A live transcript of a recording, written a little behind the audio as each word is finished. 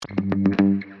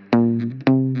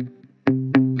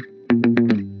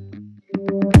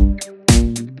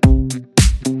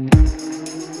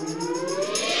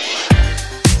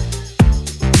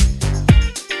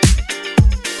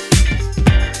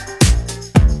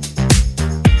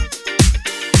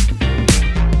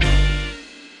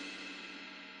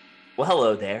Well,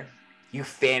 hello there, you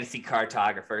fantasy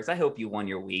cartographers. I hope you won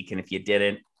your week, and if you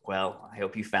didn't, well, I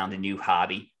hope you found a new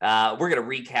hobby. We're going to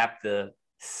recap the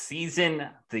season,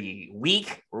 the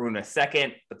week. We're in a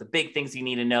second, but the big things you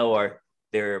need to know are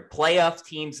their playoff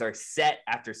teams are set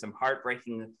after some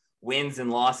heartbreaking wins and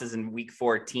losses in week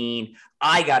 14.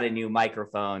 I got a new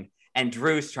microphone, and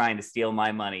Drew's trying to steal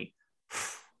my money.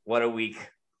 What a week.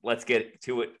 Let's get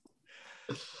to it.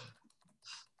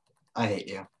 I hate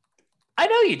you. I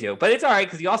know you do, but it's all right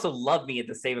because you also love me at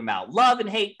the same amount. Love and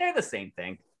hate, they're the same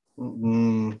thing.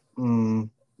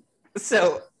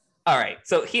 So, all right.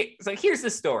 So here's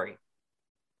the story.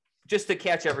 Just to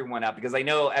catch everyone up, because I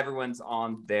know everyone's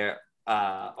on their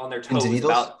toes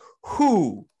about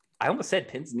who. I almost said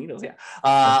pins and needles, yeah.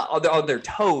 On their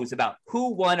toes about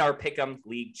who won our Pick'em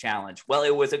League Challenge. Well,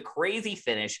 it was a crazy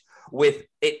finish with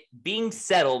it being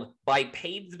settled by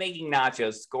Paige making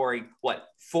Nachos scoring,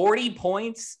 40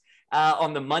 points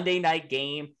on the Monday night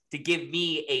game to give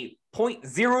me a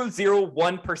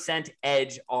 0.001%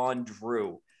 edge on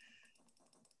Drew.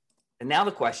 And now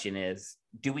the question is,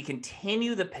 do we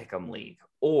continue the Pick'em League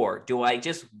or do I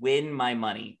just win my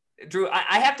money? Drew,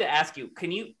 I have to ask you,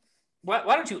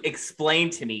 why don't you explain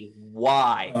to me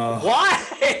why? Why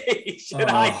should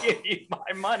I give you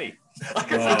my money?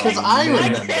 Because I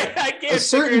remember I can't a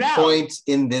certain figure it out. point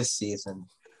in this season,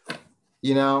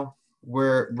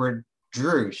 where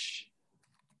Droosh,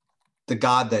 the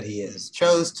god that he is,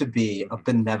 chose to be a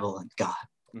benevolent god.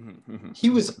 He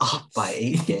was up by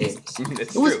 8 games.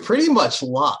 It was pretty much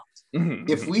locked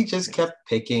if we just kept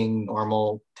picking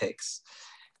normal picks.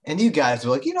 And you guys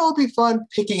were like, it'd be fun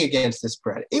picking against the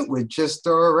spread. It would just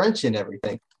throw a wrench in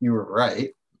everything. You were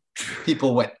right.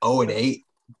 People went 0-8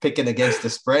 picking against the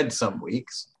spread some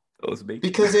weeks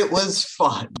because it was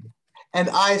fun. And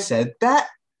I said, that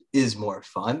is more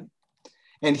fun.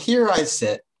 And here I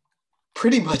sit,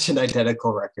 pretty much an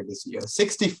identical record as you,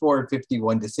 64-51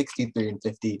 to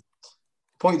 63-50,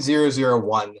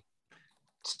 0.001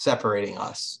 separating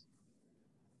us.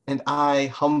 And I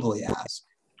humbly ask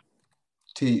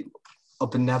to a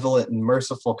benevolent and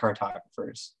merciful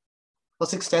cartographers,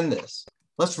 let's extend this.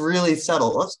 Let's really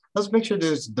settle. Let's make sure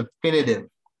there's definitive,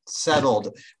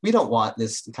 settled. We don't want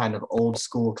this kind of old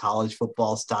school college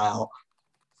football style.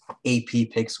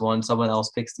 AP picks one, someone else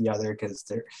picks the other because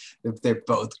they're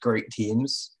both great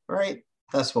teams, right?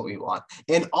 That's what we want.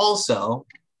 And also,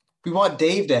 we want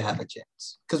Dave to have a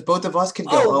chance because both of us could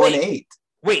go 0-8.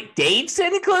 Wait, Dave's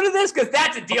included this? Because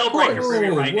that's a deal breaker for me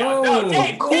right now. No,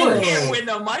 Dave can't win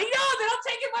the money. No, they're not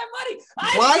taking my money.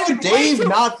 Why would Dave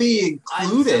not be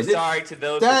included? I'm so sorry to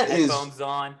those with headphones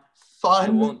on.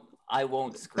 Fun. I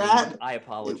won't scream. I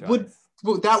apologize.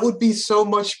 That would be so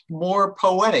much more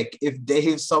poetic if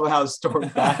Dave somehow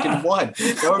stormed back and won.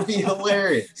 That would be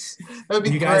hilarious. That would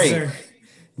be great.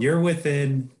 You're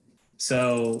within,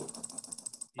 so...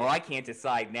 Oh, I can't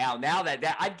decide now. Now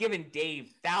that I've given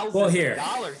Dave thousands of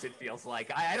dollars, it feels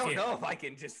like. I don't know if I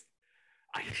can just...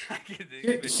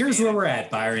 Here's where we're at,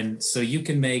 Byron. So you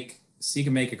can make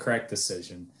a correct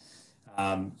decision.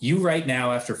 You right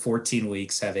now, after 14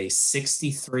 weeks, have a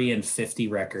 63-50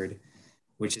 record,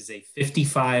 which is a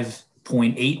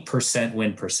 55.8%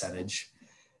 win percentage.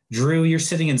 Drew, you're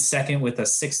sitting in second with a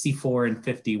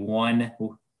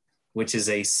 64-51, which is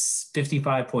a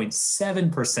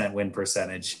 55.7% win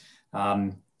percentage.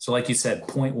 So like you said,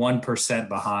 0.1%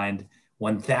 behind,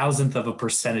 1,000th of a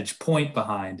percentage point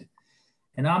behind.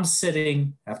 And I'm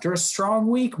sitting, after a strong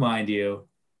week, mind you,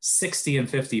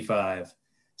 60-55.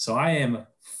 So I am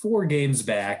 4 games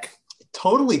back.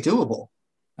 Totally doable.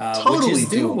 Totally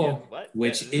doable.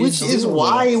 Which is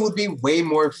why it would be way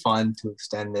more fun to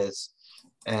extend this.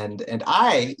 And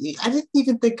I didn't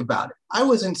even think about it. I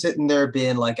wasn't sitting there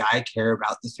being like, I care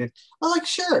about this. I was like,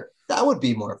 sure, that would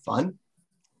be more fun.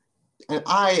 And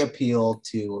I appeal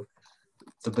to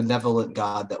the benevolent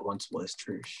God that once was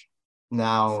Trush.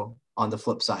 Now, on the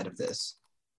flip side of this,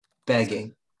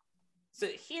 begging. So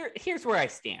here's where I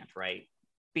stand, right?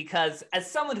 Because as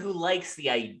someone who likes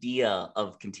the idea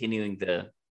of continuing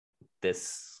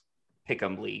this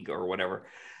Pick'em League or whatever,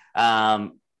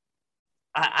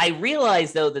 I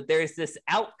realize, though, that there's this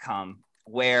outcome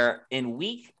where in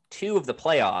week 2 of the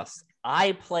playoffs,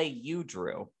 I play you,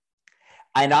 Drew,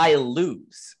 and I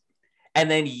lose.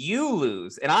 And then you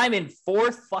lose, and I'm in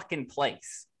 4th fucking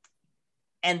place.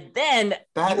 And then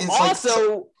you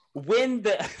also win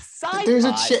the side. There's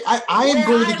a chance. I am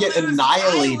going to get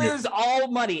annihilated. I lose all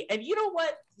money. And you know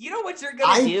what? You know what you're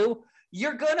going to do?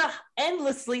 You're going to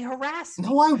endlessly harass me.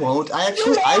 No, I won't. I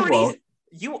won't.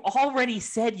 You already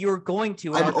said you're going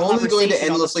to. I'm only going to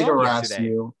endlessly harass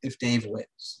you if Dave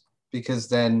wins. because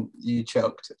then you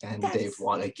choked and Dave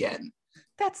won again.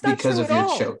 That's not because true of at your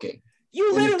all. choking.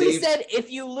 You literally said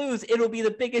if you lose, it'll be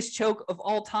the biggest choke of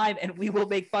all time, and we will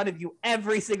make fun of you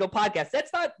every single podcast.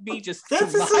 That's not me just.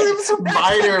 That's a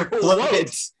minor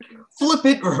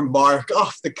flippant remark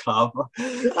off the cuff.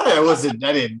 I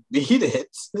didn't mean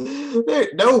it.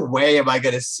 No way am I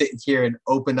going to sit here and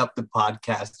open up the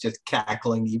podcast just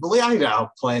cackling evilly. I don't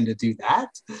plan to do that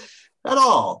at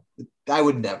all. I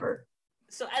would never.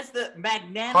 So as the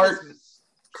magnanimous heart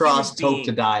crossed, hope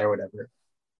to die, or whatever.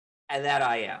 And that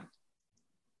I am.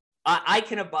 I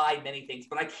can abide many things,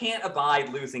 but I can't abide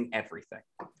losing everything.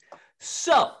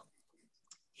 So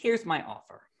here's my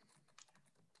offer.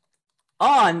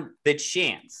 On the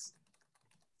chance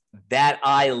that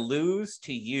I lose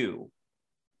to you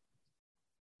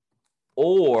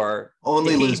or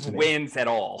only Dave wins at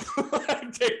all,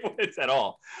 Dave wins at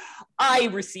all, I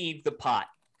receive the pot,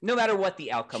 no matter what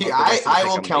the outcome. I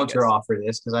will counter offer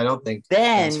this because I don't think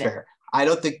that's fair. I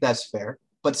don't think that's fair.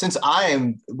 But since I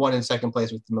am one in second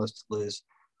place with the most to lose,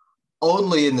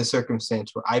 only in the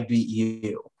circumstance where I beat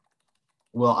you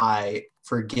will I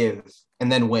forgive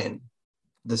and then win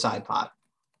the side pot.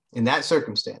 In that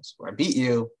circumstance where I beat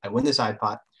you, I win the side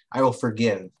pot, I will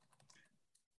forgive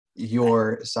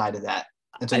your side of that.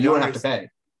 And so you don't have to pay.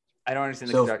 I don't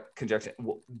understand the conjunction.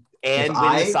 And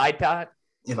win the side pot?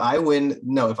 If I win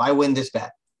this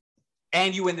bet.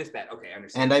 And you win this bet. Okay, I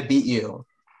understand. And I beat you,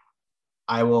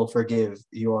 I will forgive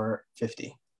your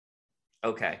 50.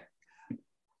 Okay.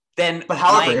 Then, but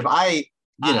however, if I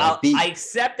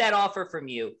accept that offer from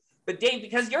you, but Dave,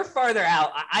 because you're farther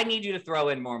out, I need you to throw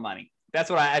in more money. That's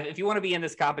what if you want to be in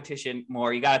this competition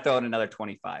more, you got to throw in another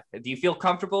 25. Do you feel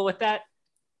comfortable with that?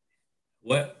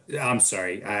 What? I'm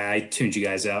sorry. I tuned you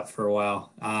guys out for a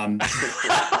while.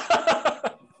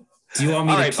 Do you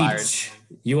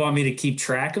want me to keep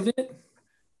track of it?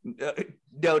 No.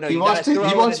 He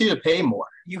wants you to pay more.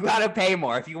 You got to pay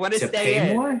more if you want to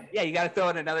stay in. More? Yeah, you got to throw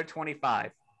in another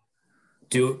 25.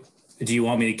 Do you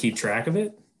want me to keep track of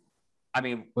it? I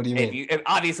mean, what do you mean?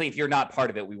 Obviously, if you're not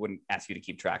part of it, we wouldn't ask you to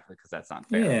keep track of it because that's not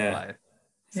fair. Yeah.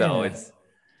 So it's.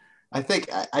 I think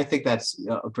that's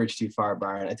a bridge too far,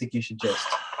 Byron. I think you should just.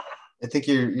 I think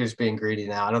you're just being greedy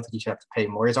now. I don't think you should have to pay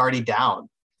more. He's already down.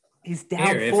 He's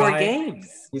down 4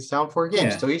 games. He's down 4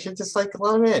 games, so you should just let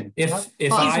him in. If he's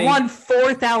won $4,000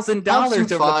 over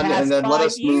the past and then 5 let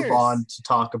us years. move on to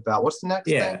talk about what's the next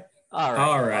thing. All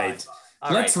right.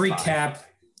 Let's recap.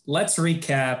 Let's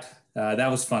recap. That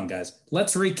was fun, guys.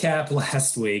 Let's recap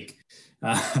last week.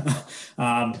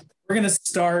 We're gonna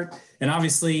start, and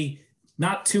obviously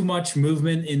not too much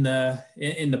movement in the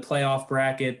playoff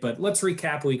bracket, but let's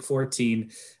recap week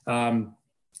 14.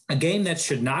 A game that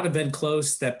should not have been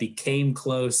close, that became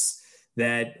close,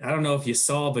 that I don't know if you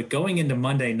saw, but going into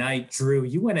Monday night, Drew,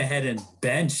 you went ahead and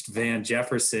benched Van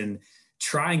Jefferson,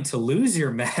 trying to lose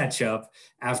your matchup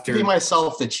after giving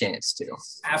myself the chance to.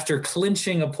 After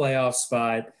clinching a playoff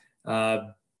spot,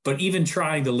 but even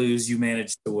trying to lose, you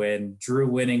managed to win. Drew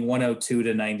winning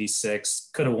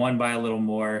 102-96, could have won by a little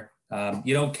more.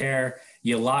 You don't care.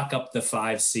 You lock up the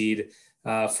 5 seed.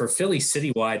 For Philly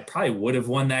citywide, probably would have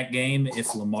won that game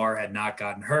if Lamar had not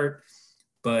gotten hurt,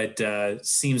 but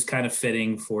seems kind of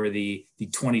fitting for the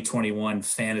 2021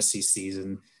 fantasy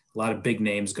season. A lot of big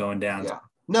names going down. Yeah.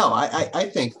 No,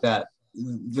 I think that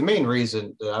the main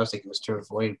reason that I was thinking was to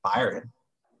avoid Byron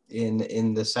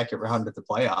in the second round of the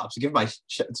playoffs, give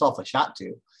myself a shot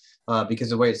to. Because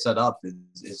the way it's set up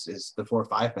is the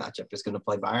 4-5 matchup is going to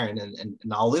play Byron and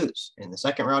I'll lose in the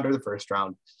second round or the first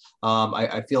round.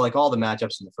 I feel like all the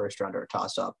matchups in the first round are a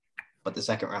toss up, but the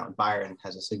second round, Byron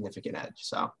has a significant edge.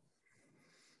 So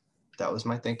that was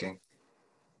my thinking.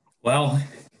 Well,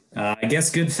 I guess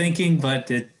good thinking,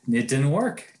 but it didn't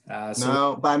work.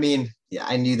 No, but I mean, yeah,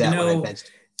 I knew that when I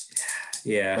benched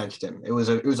him. It was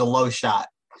a low shot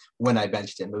when I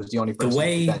benched him. It was the only person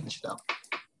I benched though.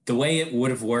 The way it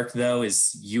would have worked, though,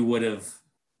 is you would have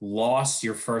lost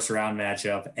your first round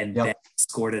matchup and then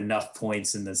scored enough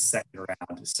points in the second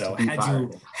round. So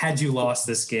had you lost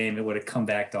this game, it would have come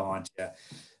back to haunt you.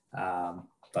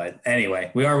 But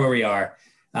anyway, we are where we are.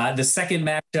 The second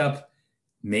matchup,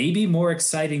 maybe more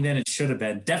exciting than it should have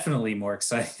been. Definitely more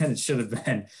exciting than it should have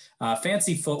been.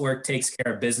 Fancy Footwork takes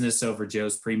care of business over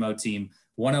Joe's Primo team,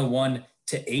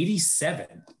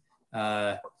 101-87.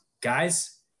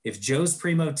 Guys, if Joe's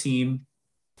Primo team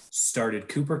started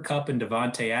Cooper Kupp and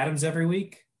Devontae Adams every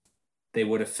week, they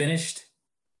would have finished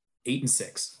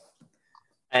 8-6.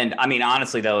 And I mean,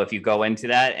 honestly, though, if you go into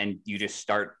that and you just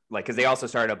start because they also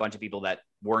started a bunch of people that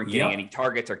weren't getting any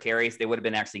targets or carries, they would have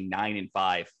been actually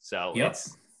 9-5. So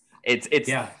it's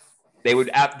They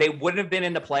wouldn't have been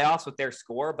in the playoffs with their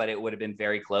score, but it would have been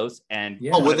very close. And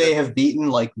would they have beaten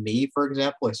like me, for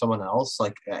example, or someone else?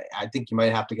 Like I think you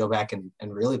might have to go back and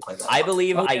really play that. I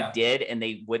believe I did, and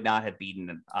they would not have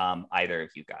beaten either of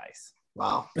you guys.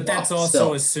 Wow. But that's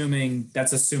also assuming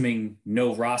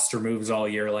no roster moves all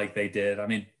year like they did. I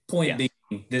mean, point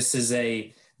being, this is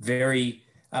a very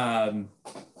an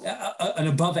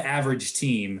above average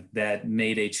team that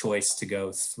made a choice to go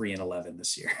 3-11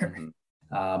 this year. Mm-hmm.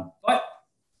 But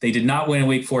they did not win in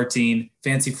week 14.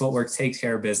 Fancy Footwork takes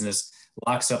care of business,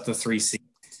 locks up the 3 seed,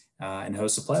 and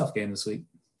hosts a playoff game this week.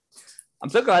 I'm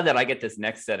so glad that I get this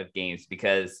next set of games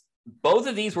because both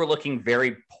of these were looking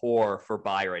very poor for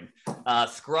Byron.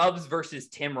 Scrubs versus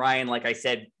Tim Ryan. Like I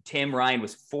said, Tim Ryan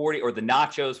was 40, or the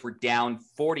Nachos were down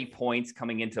 40 points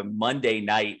coming into Monday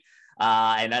night.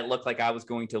 And that looked like I was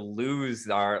going to lose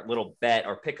our little bet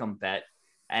or pick'em bet.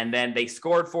 And then they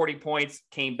scored 40 points,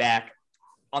 came back.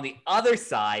 On the other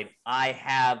side, I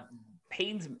have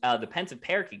the Pensive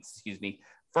Parakeets,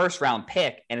 first round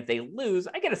pick. And if they lose,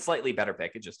 I get a slightly better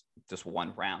pick. It's just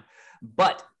one round.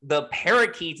 But the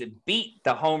Parakeets beat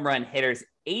the home run hitters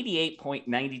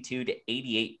 88.92 to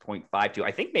 88.52.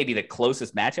 I think maybe the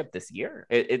closest matchup this year.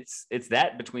 It's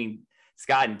that between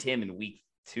Scott and Tim in week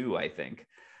 2, I think.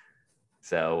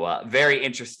 So very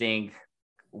interesting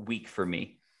week for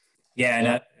me.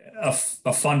 Yeah, and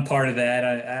a fun part of that,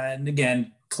 and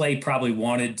again, Clay probably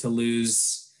wanted to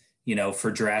lose,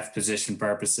 for draft position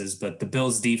purposes, but the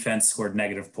Bills defense scored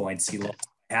negative points. He lost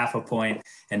half a point,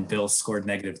 and Bills scored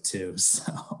 -2.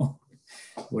 So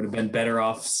would have been better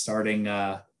off starting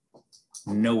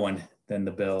no one than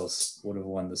the Bills would have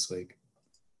won this week.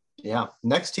 Yeah.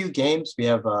 Next 2 games, we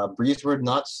have Breezewood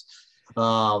Nuts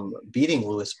beating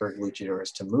Lewisburg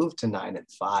Luchadors to move to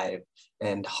 9-5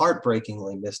 and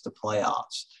heartbreakingly missed the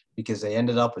playoffs because they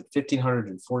ended up with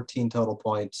 1,514 total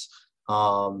points.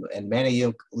 And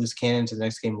Manayunk Loose Cannons in the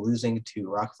next game losing to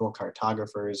Rockville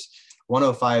Cartographers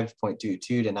 105.22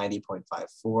 to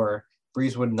 90.54.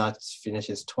 Breezewood Nuts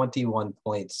finishes 21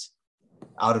 points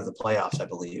out of the playoffs, I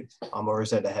believe. Or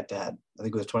is it a head-to-head? I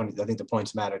think it was 20. I think the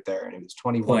points mattered there, and it was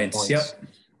 21 points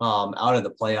out of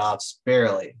the playoffs,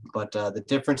 barely. But the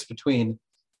difference between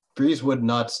Breezewood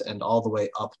Nuts and all the way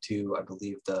up to, I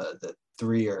believe, the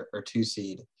 3 or 2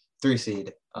 seed, 3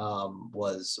 seed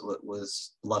was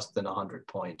less than 100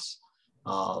 points.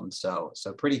 So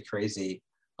pretty crazy,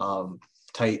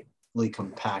 tightly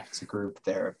compact group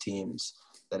there of teams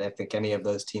that I think any of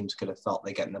those teams could have felt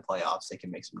they get in the playoffs, they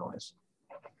can make some noise.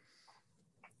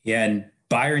 Yeah, and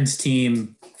Byron's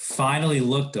team finally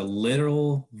looked a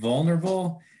little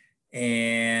vulnerable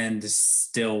and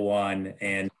still won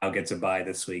and now gets a bye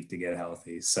this week to get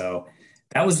healthy. So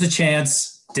that was the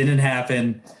chance. Didn't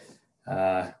happen.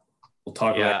 We'll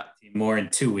talk about it more in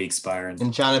 2 weeks, Byron.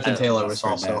 And Jonathan Taylor was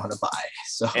also on a bye.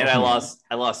 So and I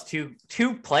lost two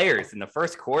players in the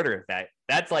first quarter.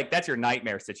 That's your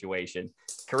nightmare situation.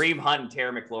 Kareem Hunt and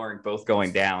Terry McLaurin both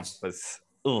going down was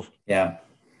Yeah.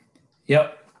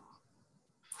 Yep.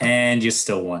 And you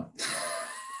still won.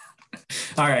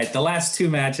 All right, the last 2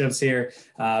 matchups here.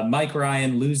 Mike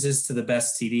Ryan loses to the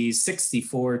Best TDs,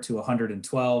 64 to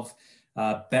 112.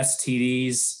 Best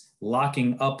TDs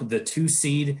locking up the 2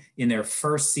 seed in their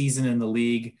first season in the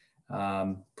league.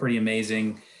 Pretty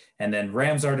amazing. And then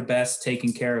Rams are the Best,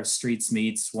 taking care of Streets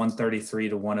Meats, 133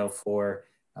 to 104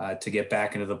 to get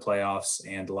back into the playoffs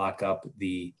and lock up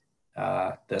the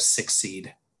 6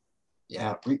 seed.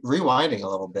 Yeah, rewinding a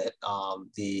little bit,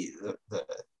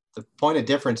 the point of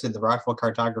difference in the Rockville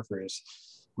Cartographers,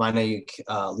 Manayunk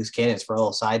Loose Cannons for a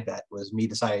little side bet was me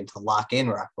deciding to lock in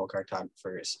Rockville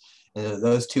Cartographers. And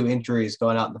those 2 injuries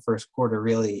going out in the first quarter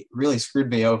really screwed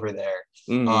me over there.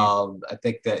 Mm-hmm. I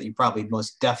think that you probably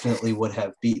most definitely would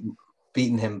have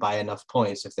beaten him by enough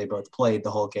points if they both played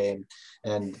the whole game,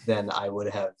 and then I would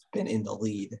have been in the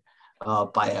lead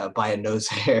by a nose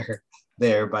hair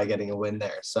there by getting a win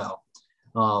there. So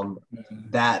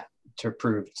that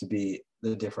proved to be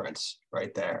the difference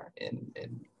right there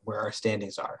in where our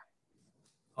standings are.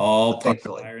 All part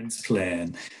of Byron's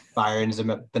plan. Byron's a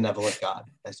benevolent God,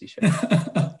 as he should.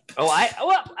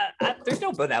 There's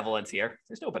no benevolence here.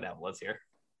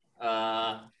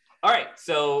 All right,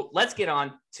 so let's get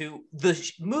on to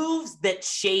the moves that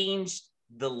changed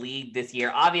the league this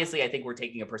year. Obviously, I think we're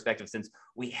taking a perspective since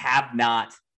we have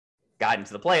not gotten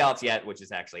to the playoffs yet, which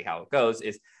is actually how it goes,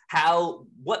 is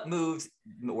what moves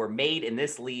were made in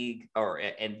this league or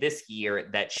in this year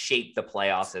that shaped the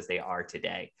playoffs as they are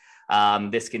today.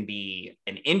 This can be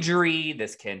an injury.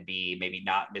 This can be maybe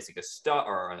not missing a start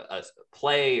or a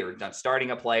play or not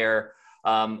starting a player.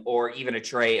 or even a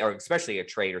trade, or especially a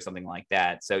trade or something like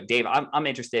that. So, Dave, I'm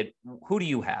interested. Who do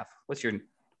you have? What's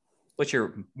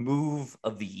your move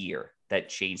of the year that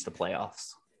changed the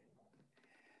playoffs?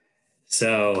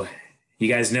 So, you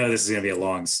guys know this is going to be a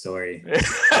long story.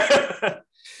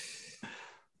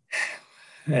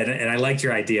 And I liked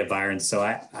your idea, Byron. So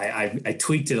I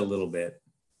tweaked it a little bit.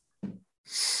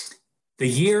 The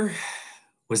year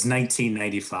was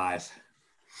 1995.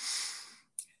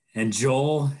 And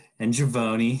Joel and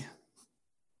Giovanni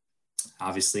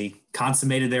obviously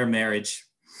consummated their marriage.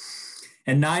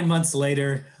 And 9 months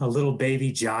later, a little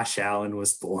baby Josh Allen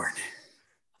was born.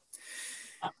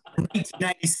 From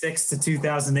 1996 to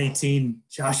 2018,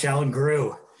 Josh Allen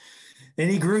grew. And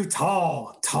he grew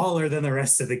taller than the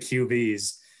rest of the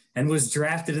QBs, and was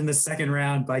drafted in the second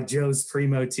round by Joe's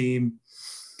Primo team,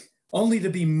 only to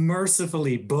be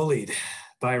mercifully bullied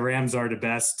by Rams Are the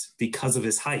Best because of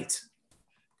his height.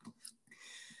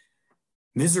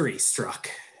 Misery struck,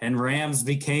 and Rams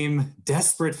became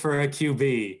desperate for a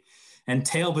QB, and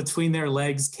tail between their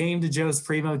legs came to Joe's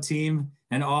Primo team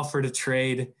and offered a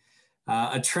trade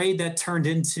that turned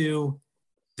into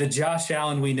the Josh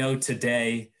Allen we know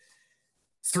today.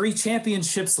 3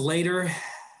 championships later,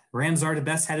 Rams Are the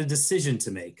Best had a decision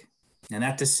to make, and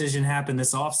that decision happened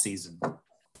this offseason.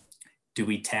 Do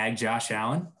we tag Josh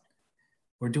Allen,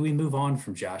 or do we move on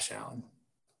from Josh Allen?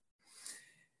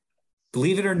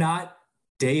 Believe it or not,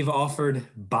 Dave offered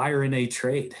Byron a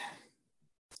trade.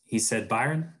 He said,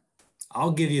 Byron,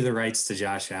 I'll give you the rights to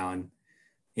Josh Allen.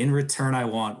 In return, I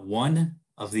want one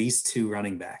of these 2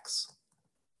 running backs.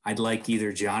 I'd like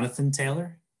either Jonathan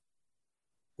Taylor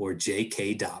or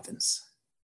J.K. Dobbins.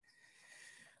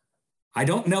 I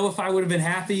don't know if I would have been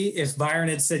happy if Byron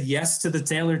had said yes to the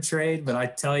Taylor trade, but I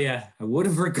tell you, I would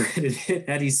have regretted it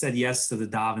had he said yes to the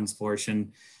Dobbins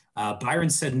portion. Byron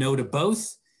said no to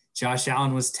both. Josh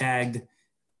Allen was tagged,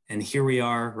 and here we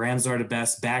are. Rams Are the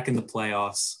Best, back in the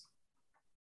playoffs.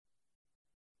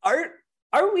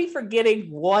 Are we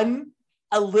forgetting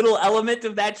a little element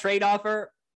of that trade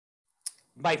offer?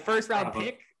 My first round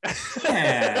pick?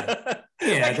 Yeah.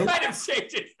 That kind of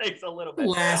changes things a little bit.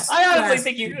 I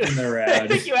honestly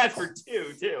think you asked for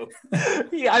 2 too.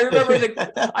 Yeah, I remember the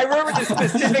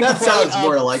specific. That sounds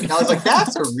more like. I was like,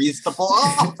 that's a reasonable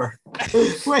offer.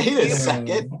 Wait a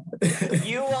second.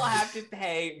 You will have to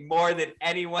pay more than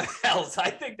anyone else.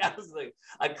 I think that was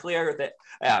a clear that.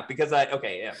 Yeah, because but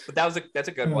that's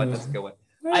a good one. That's a good one.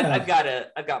 Yeah.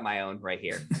 I've got my own right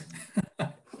here.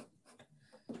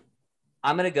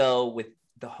 I'm gonna go with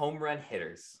the home run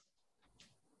hitters.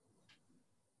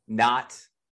 Not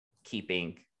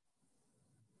preserving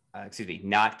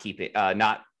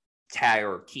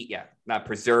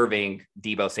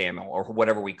Deebo Samuel, or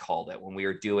whatever we called it when we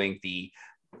were doing the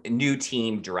new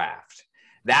team draft.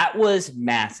 That was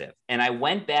massive. And I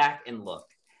went back and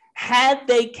looked. Had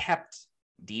they kept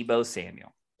Deebo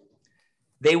Samuel,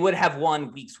 they would have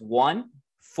won weeks 1,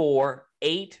 4,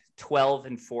 8, 12,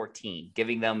 and 14,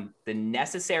 giving them the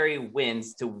necessary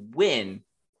wins to win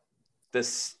the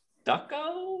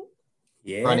Stucco?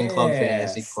 Yeah. Running Club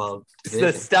Fantasy Club division.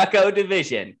 The Stucco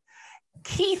division.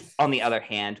 Keith, on the other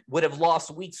hand, would have lost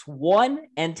weeks 1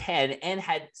 and 10 and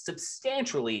had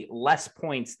substantially less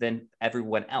points than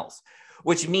everyone else,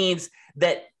 which means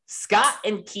that Scott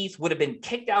and Keith would have been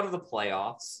kicked out of the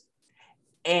playoffs,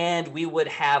 and we would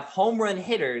have home run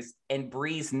hitters and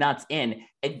Breeze Nuts in,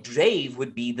 and Dave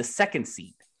would be the 2nd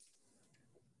seed.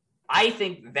 I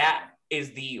think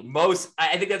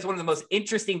that's one of the most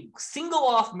interesting single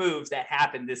off moves that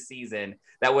happened this season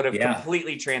that would have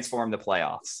completely transformed the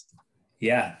playoffs.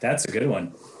 Yeah, that's a good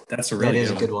one. That's a really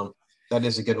good one. That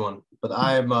is a good one. But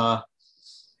I'm going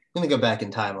to go back in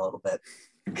time a little bit.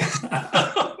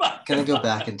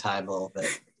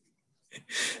 I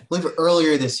believe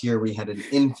earlier this year we had an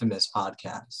infamous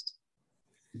podcast.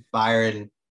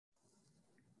 Byron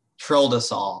trolled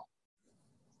us all.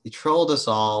 He trolled us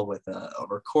all with a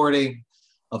recording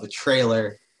of a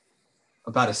trailer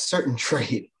about a certain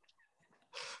trade.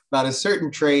 That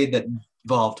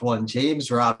involved one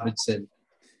James Robinson,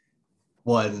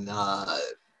 one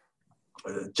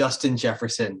Justin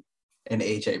Jefferson, and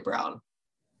A.J. Brown.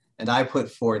 And I put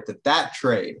forth that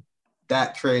trade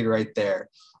right there,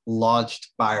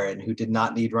 launched Byron, who did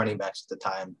not need running backs at the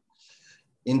time,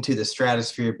 into the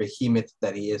stratosphere behemoth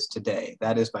that he is today.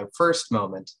 That is my first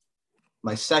moment.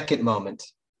 My second moment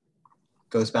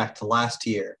goes back to last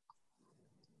year.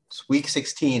 It's week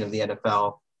 16 of the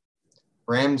NFL.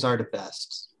 Rams Are the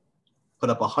Best.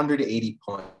 Put up 180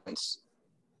 points,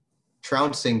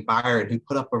 trouncing Byron, who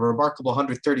put up a remarkable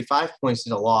 135 points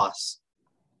in a loss.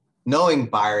 Knowing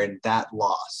Byron, that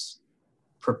loss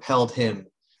propelled him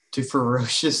to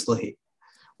ferociously,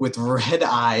 with red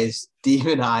eyes,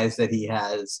 demon eyes that he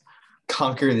has,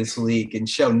 conquer this league and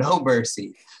show no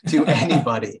mercy to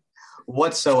anybody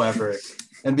whatsoever.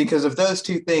 And because of those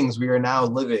two things, we are now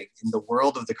living in the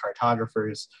world of the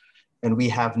cartographers, and we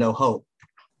have no hope.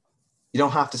 You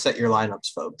don't have to set your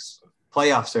lineups, folks.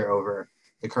 Playoffs are over.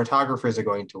 The cartographers are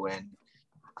going to win.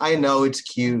 I know it's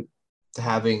cute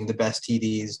having the best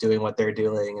TDs doing what they're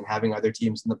doing and having other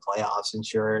teams in the playoffs, and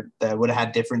sure, that would have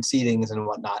had different seedings and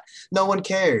whatnot. No one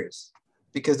cares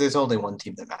because there's only one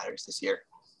team that matters this year.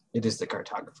 It is the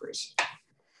cartographers.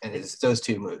 And it's those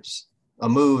two moves. A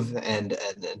move and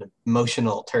an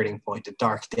emotional turning point, a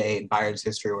dark day in Bayern's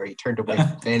history where he turned away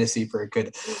from fantasy for a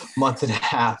good month and a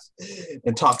half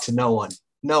and talked to no one.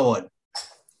 No one.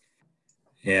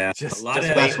 Yeah. Just wait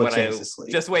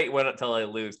until I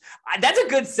lose. That's a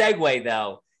good segue,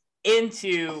 though,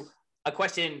 into a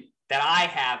question that I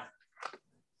have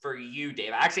for you,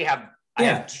 Dave. I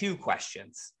have two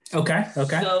questions. Okay.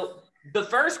 So the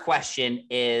first question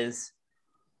is,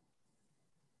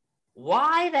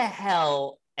 why the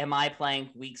hell am I playing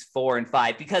weeks 4 and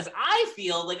 5? Because I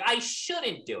feel like I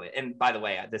shouldn't do it. And by the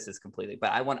way, this is completely, but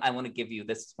I want to give you,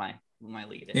 this is my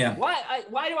lead. Yeah.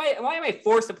 Why am I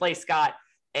forced to play Scott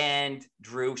and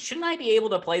Drew? Shouldn't I be able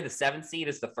to play the 7th seed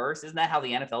as the first? Isn't that how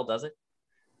the NFL does it?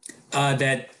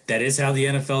 That is how the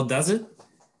NFL does it.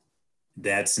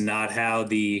 That's not how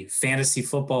the fantasy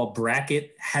football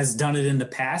bracket has done it in the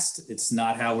past. It's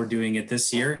not how we're doing it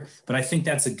this year. But I think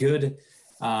that's a good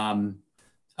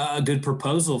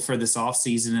proposal for this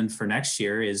offseason and for next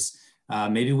year is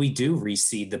maybe we do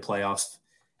reseed the playoffs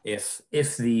if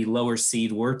the lower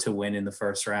seed were to win in the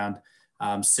first round,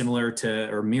 similar to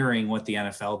or mirroring what the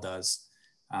NFL does.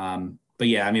 But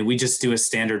yeah, I mean, we just do a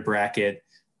standard bracket.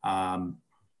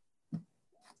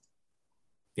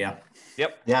 Yeah.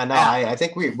 Yep. Yeah, no, I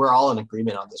think we're all in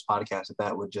agreement on this podcast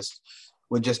that would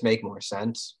just make more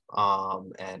sense.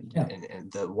 And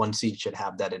the one seed should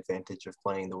have that advantage of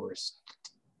playing the worst,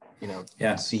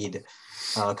 seed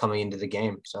coming into the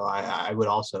game. So I would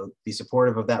also be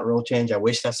supportive of that rule change. I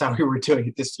wish that's how we were doing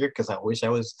it this year, because I wish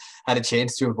I had a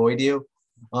chance to avoid you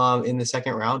in the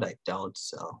second round. I don't.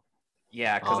 So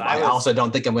yeah, because I also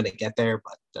don't think I'm going to get there,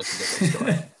 but that's a different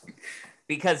story.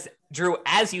 Because Drew,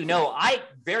 as you know, I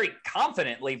very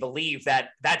confidently believe that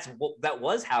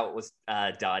was how it was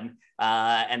done,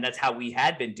 and that's how we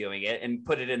had been doing it, and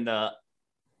put it in the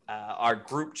our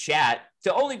group chat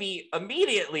to only be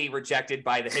immediately rejected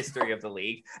by the history of the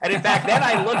league. And in fact, then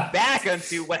I look back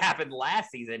onto what happened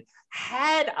last season.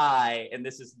 Had I, and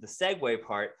this is the segue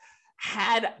part,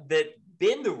 had that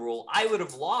been the rule, I would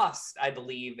have lost, I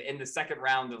believe, in the second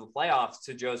round of the playoffs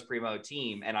to Joe's Primo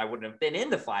team, and I wouldn't have been in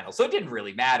the final. So it didn't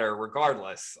really matter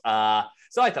regardless.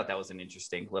 So I thought that was an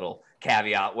interesting little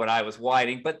caveat when I was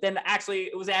whining, but then actually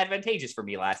it was advantageous for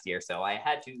me last year, so I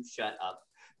had to shut up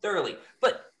thoroughly.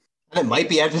 But it might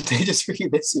be advantageous for you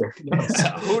this year.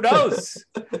 Who knows?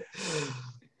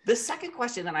 The second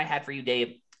question that I had for you,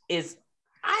 Dave, is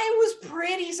I was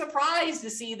pretty surprised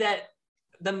to see that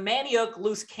the Manioc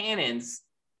Loose Cannons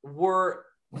were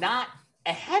not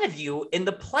ahead of you in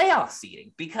the playoff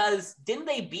seeding, because didn't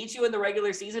they beat you in the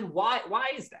regular season? Why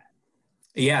is that?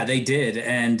 Yeah, they did.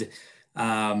 And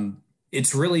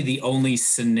it's really the only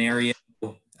scenario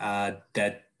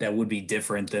that would be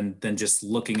different than just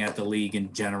looking at the league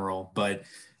in general. But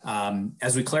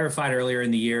as we clarified earlier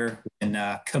in the year, when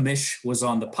Kamish was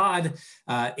on the pod,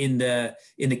 in the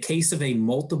case of a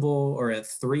multiple or a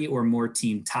 3 or more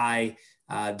team tie,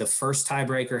 the first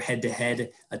tiebreaker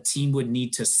head-to-head, a team would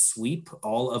need to sweep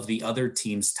all of the other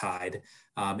teams tied.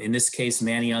 In this case,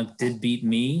 Manioc did beat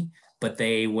me, but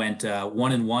they went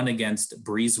 1-1 against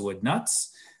Breezewood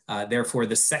Nuts. Therefore,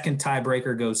 the second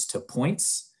tiebreaker goes to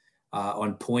points.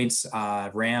 On points,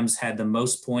 Rams had the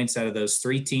most points out of those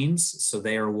 3 teams, so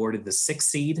they are awarded the 6th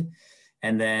seed.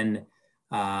 And then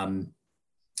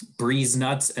Breeze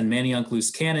Nuts and Manioc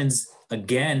Loose Cannons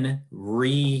again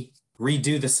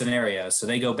redo the scenario. So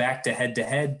they go back to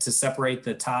head to separate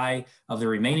the tie of the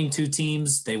remaining 2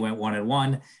 teams. They went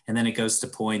 1-1, and then it goes to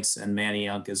points, and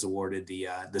Manioc is awarded the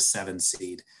 7th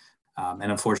seed.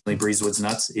 And unfortunately, Breezewood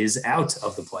Nuts is out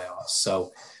of the playoffs.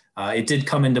 So it did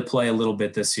come into play a little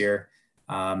bit this year.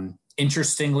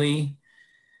 Interestingly,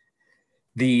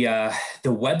 the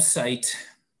website,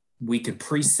 we could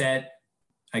preset,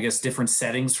 I guess, different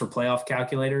settings for playoff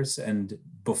calculators. And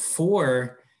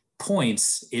before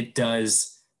points, it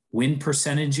does win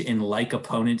percentage in like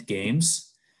opponent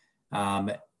games.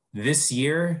 This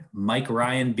year, Mike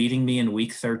Ryan beating me in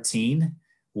week 13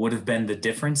 would have been the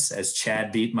difference, as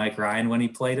Chad beat Mike Ryan when he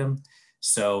played him.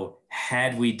 So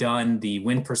had we done the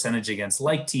win percentage against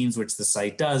like teams, which the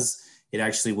site does, it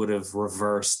actually would have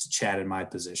reversed Chad and my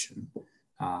position.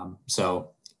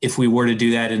 So if we were to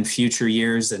do that in future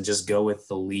years and just go with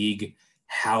the league,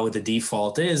 how the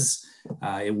default is,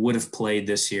 it would have played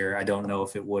this year. I don't know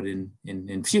if it would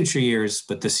in future years,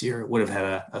 but this year it would have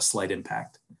had a slight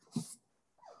impact.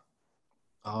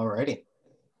 All righty.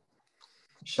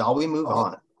 Shall we move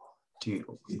on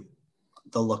to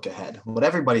the look ahead? What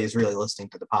everybody is really listening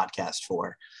to the podcast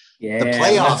for. Yeah, the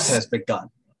playoffs has begun.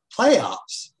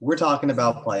 Playoffs. We're talking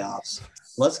about playoffs.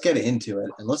 Let's get into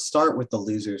it, and let's start with the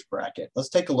losers bracket. Let's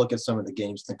take a look at some of the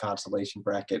games in the consolation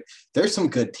bracket. There's some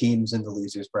good teams in the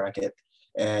losers bracket,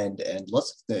 and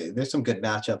there's some good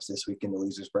matchups this week in the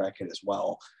losers bracket as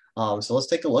well. So let's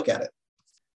take a look at it.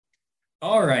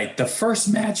 All right, the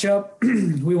first matchup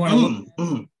we want to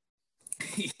look.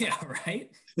 Yeah,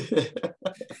 right.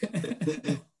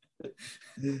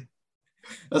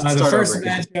 The first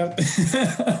matchup.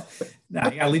 No,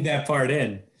 you gotta leave that part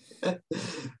in.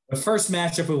 The first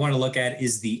matchup we want to look at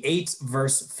is the 8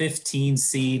 versus 15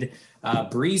 seed.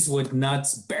 Breezewood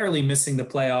Nuts barely missing the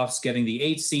playoffs, getting the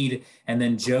 8 seed, and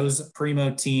then Joe's Primo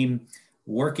team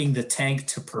working the tank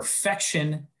to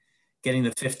perfection, getting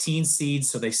the 15 seed.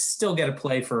 So they still get a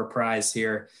play for a prize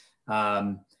here.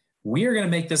 We are going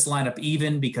to make this lineup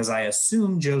even because I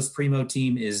assume Joe's Primo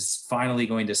team is finally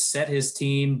going to set his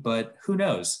team, but who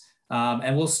knows?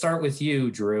 And we'll start with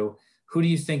you, Drew. Who do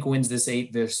you think wins this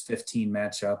 8 versus 15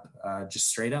 matchup, just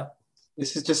straight up?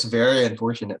 This is just very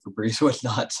unfortunate for Breezewood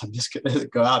Nuts. I'm just going to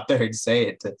go out there and say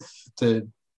it, to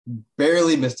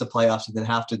barely miss the playoffs and then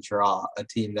have to draw a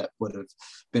team that would have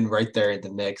been right there in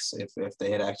the mix if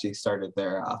they had actually started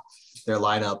their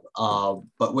lineup.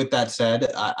 But with that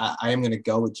said, I am going to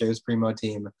go with Joe's Primo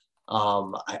team.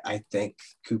 I think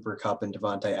Cooper Kupp and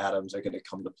Devontae Adams are going to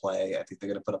come to play. I think they're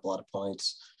going to put up a lot of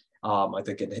points. I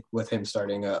think with him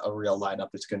starting a real lineup,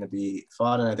 it's going to be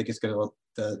fun, and I think it's going to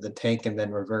the tank and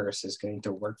then reverse is going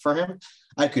to work for him.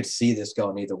 I could see this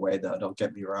going either way, though. Don't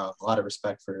get me wrong. A lot of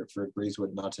respect for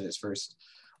Breezewood Nuts in his first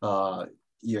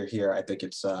year here. I think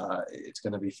it's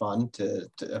going to be fun,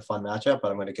 a fun matchup,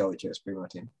 but I'm going to go with Joe's Primo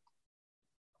team.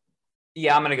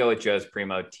 Yeah, I'm going to go with Joe's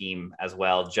Primo team as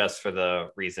well, just for the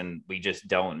reason we just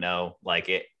don't know. Like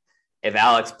if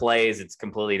Alex plays, it's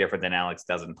completely different than Alex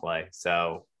doesn't play.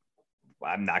 So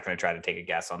I'm not going to try to take a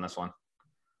guess on this one.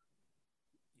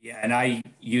 Yeah, and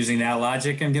using that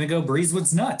logic, I'm going to go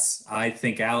Breezewood's Nuts. I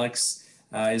think Alex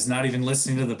is not even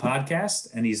listening to the podcast,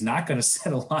 and he's not going to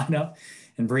set a lineup,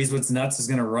 and Breezewood's Nuts is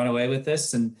going to run away with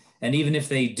this. And even if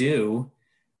they do,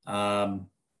 I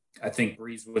think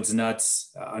Breezewood's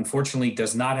Nuts, unfortunately,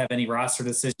 does not have any roster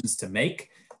decisions to make.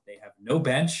 They have no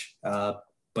bench,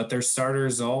 but their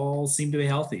starters all seem to be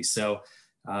healthy. So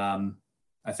I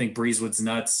think Breezewood's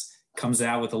Nuts comes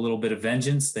out with a little bit of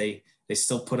vengeance. They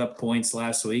still put up points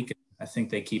last week. I think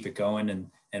they keep it going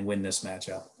and win this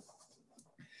matchup.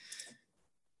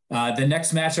 The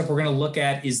next matchup we're going to look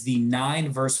at is the 9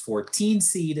 versus 14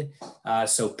 seed.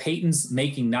 So Peyton's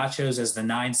Making Nachos as the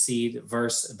 9 seed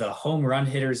versus the Home Run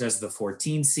Hitters as the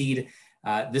 14 seed.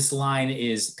 This line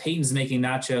is Peyton's Making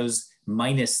Nachos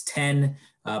 -10.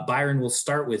 Byron, we'll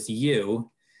start with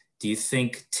you. Do you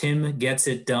think Tim gets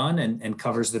it done and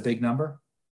covers the big number?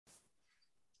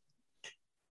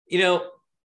 You know,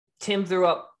 Tim threw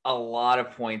up a lot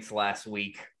of points last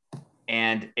week,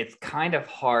 and it's kind of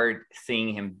hard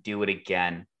seeing him do it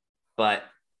again. But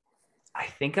I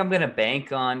think I'm going to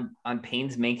bank on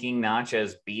Payne's Making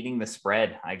Nachos beating the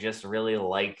spread. I just really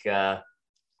like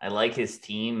his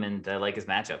team, and I like his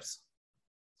matchups.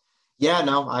 Yeah,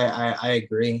 no, I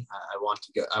agree. I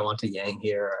want to Yang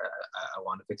here. I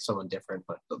want to pick someone different,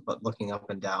 but looking up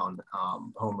and down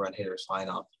Home Run Hitters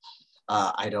lineup,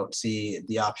 I don't see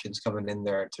the options coming in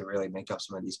there to really make up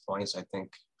some of these points. I think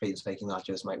Peyton's Making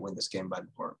Nachos might win this game by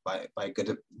a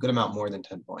good amount more than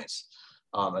 10 points.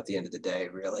 At the end of the day,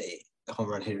 really, the Home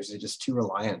Run Hitters are just too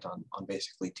reliant on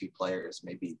basically 2 players,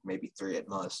 maybe 3 at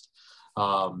most,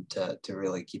 to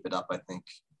really keep it up. I think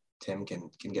Tim can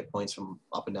get points from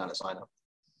up and down his lineup.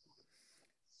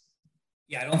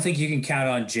 Yeah, I don't think you can count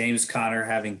on James Conner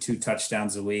having 2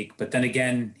 touchdowns a week, but then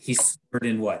again, he scored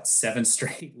in 7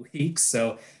 straight weeks.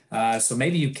 So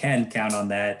maybe you can count on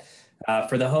that.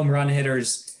 For the Home Run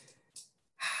Hitters,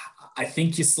 I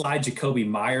think you slide Jacoby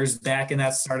Myers back in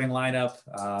that starting lineup.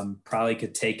 Probably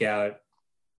could take out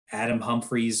Adam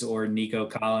Humphries or Nico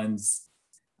Collins.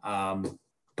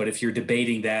 But if you're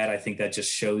debating that, I think that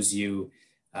just shows you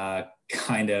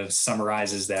kind of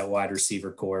summarizes that wide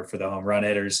receiver core for the Home Run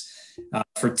Hitters.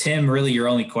 For Tim, really your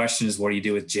only question is what do you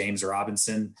do with James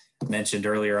Robinson, mentioned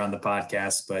earlier on the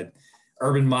podcast, but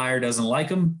Urban Meyer doesn't like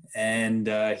him, and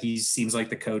he seems like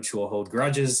the coach who will hold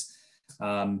grudges.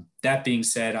 That being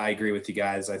said, I agree with you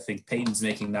guys. I think Peyton's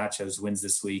making nachos wins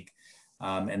this week,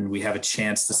 and we have a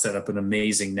chance to set up an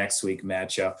amazing next week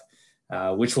matchup,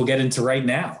 which we'll get into right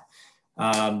now.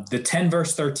 The 10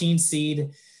 versus 13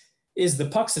 seed is the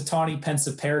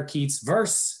Punxsutawney-Pensa Parakeets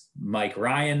versus Mike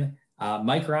Ryan.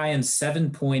 Mike Ryan,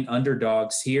 7-point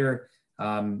underdogs here.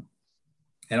 And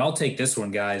I'll take this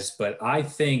one, guys, but I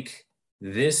think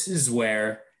this is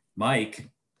where, Mike,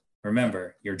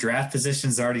 remember, your draft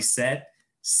position's already set.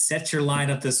 Set your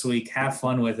lineup this week. Have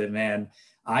fun with it, man.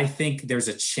 I think there's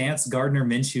a chance Gardner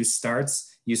Minshew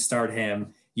starts. You start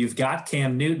him. You've got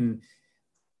Cam Newton.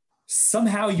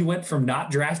 Somehow you went from not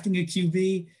drafting a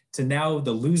QB to now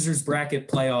the losers bracket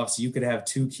playoffs. You could have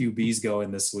 2 QBs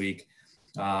going this week.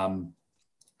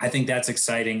 I think that's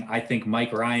exciting. I think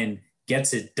Mike Ryan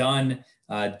gets it done.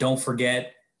 Don't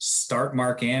forget, start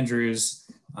Mark Andrews,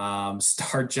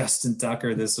 start Justin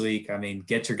Tucker this week. I mean,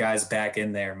 get your guys back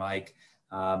in there, Mike.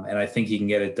 And I think he can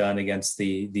get it done against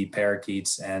the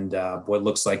Parakeets and what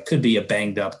looks like could be a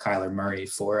banged up Kyler Murray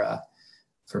for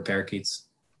Parakeets.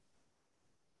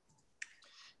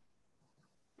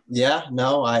 Yeah,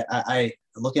 no, I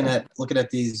looking at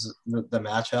these the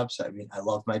matchups. I mean, I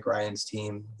love Mike Ryan's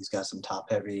team. He's got some top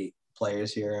heavy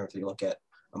players here. If you look at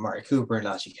Amari Cooper,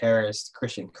 Najee Harris,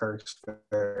 Christian Kirk's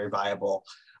very viable,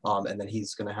 and then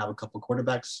he's going to have a couple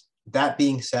quarterbacks. That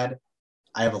being said,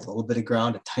 I have a little bit of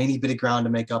ground, a tiny bit of ground to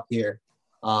make up here,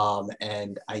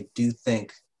 and I do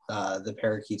think the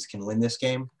Parakeets can win this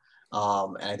game,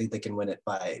 and I think they can win it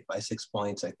by 6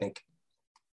 points. I think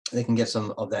they can get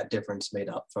some of that difference made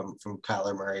up from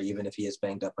Kyler Murray. Even if he is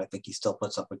banged up, I think he still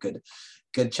puts up a good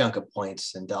chunk of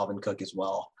points, and Dalvin Cook as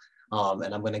well.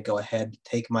 And I'm going to go ahead,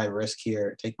 take my risk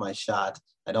here, take my shot.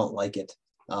 I don't like it,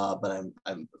 but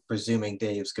I'm presuming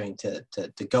Dave's going to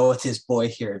go with his boy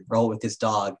here and roll with his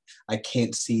dog. I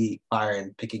can't see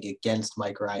Byron picking against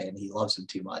Mike Ryan. He loves him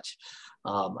too much.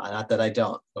 Not that I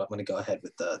don't, but I'm going to go ahead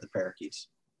with the Parakeets.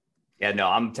 Yeah, no,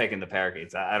 I'm taking the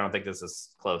Parakeets. I don't think this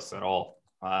is close at all.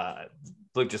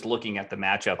 Just looking at the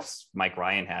matchups Mike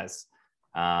Ryan has,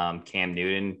 Cam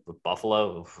Newton with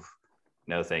Buffalo,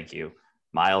 no thank you.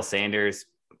 Miles Sanders,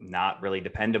 not really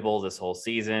dependable this whole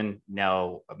season.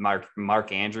 No,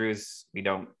 Mark Andrews, we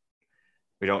don't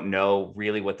know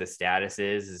really what the status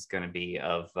is going to be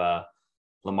of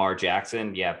Lamar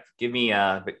Jackson. Yeah, give me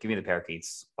the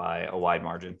Parakeets by a wide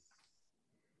margin.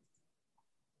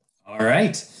 All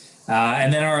right,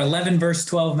 and then our 11 versus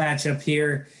 12 matchup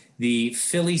here. The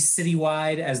Philly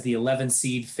Citywide as the 11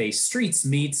 seed face Streets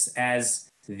Meats as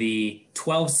the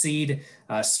 12 seed.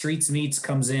 Streets Meats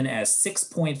comes in as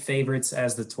 6-point favorites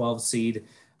as the 12 seed.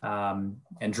 And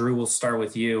Drew, we'll start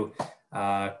with you.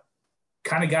 Kind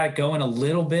of got it going a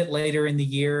little bit later in the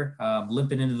year,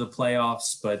 limping into the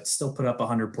playoffs, but still put up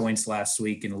 100 points last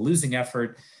week in a losing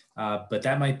effort. But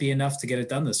that might be enough to get it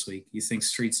done this week. You think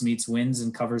Streets Meats wins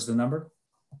and covers the number?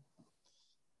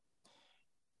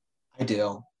 I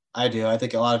do. I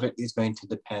think a lot of it is going to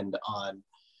depend on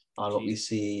what we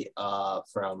see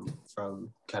from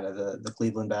kind of the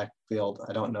Cleveland backfield.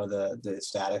 I don't know the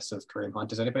status of Kareem Hunt.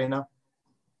 Does anybody know?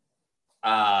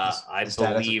 I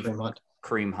believe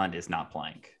Kareem Hunt is not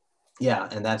playing. Yeah,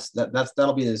 and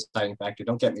that'll be the deciding factor.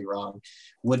 Don't get me wrong.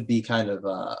 Would be kind of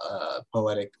a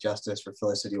poetic justice for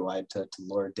Philly Citywide to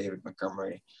lure David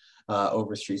Montgomery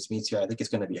over Streets Meats here. I think it's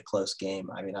going to be a close game.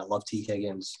 I mean, I love T.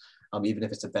 Higgins. Even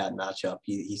if it's a bad matchup,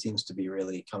 he seems to be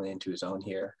really coming into his own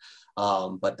here.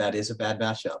 But that is a bad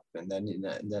matchup. And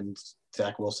then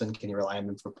Zach Wilson, can you rely on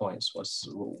him for points? What's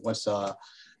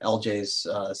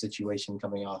LJ's situation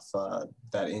coming off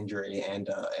that injury and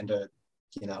a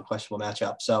questionable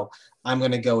matchup? So I'm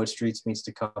going to go with Streets Meats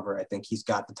to cover. I think he's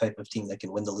got the type of team that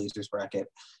can win the losers bracket.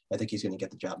 I think he's going to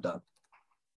get the job done.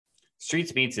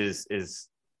 Streets Meats is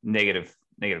negative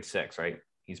 6, right?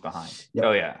 He's behind. Yep.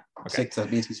 Oh yeah. Okay. 6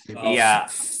 means he's favored. Yeah.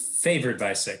 Favored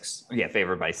by 6. Yeah.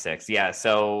 Favored by 6. Yeah.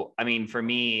 So, I mean, for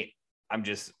me, I'm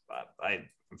just, I'm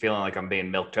feeling like I'm being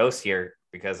milquetoast here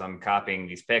because I'm copying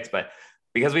these picks, but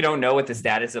because we don't know what the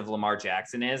status of Lamar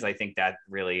Jackson is, I think that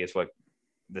really is what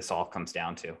this all comes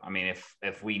down to. I mean,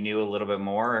 if we knew a little bit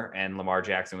more and Lamar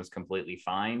Jackson was completely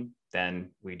fine, then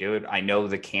we do it. I know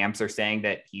the camps are saying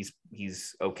that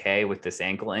he's okay with this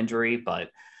ankle injury,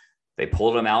 but they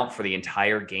pulled him out for the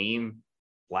entire game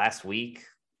last week.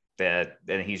 That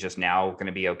he's just now going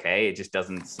to be okay. It just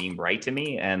doesn't seem right to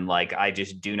me. And I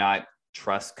just do not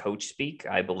trust coach speak.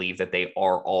 I believe that they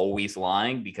are always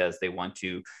lying because they want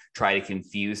to try to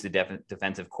confuse the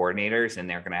defensive coordinators, and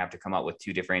they're going to have to come up with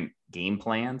 2 different game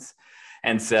plans.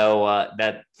 And so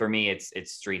that for me, it's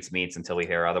streets meets until we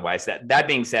hear otherwise. That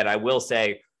being said, I will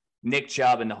say Nick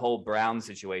Chubb and the whole Brown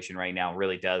situation right now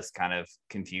really does kind of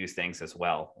confuse things as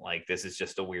well. Like this is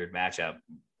just a weird matchup.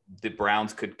 The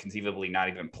Browns could conceivably not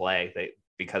even play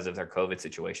because of their COVID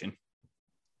situation.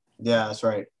 Yeah, that's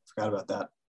right. Forgot about that.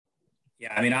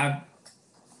 Yeah, I mean, I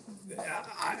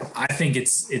think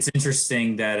it's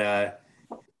interesting that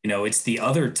it's the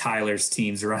other Tyler's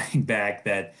team's running back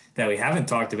that we haven't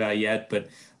talked about yet, but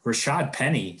Rashad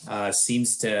Penny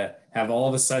seems to have all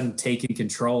of a sudden taken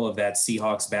control of that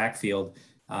Seahawks backfield,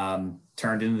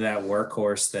 turned into that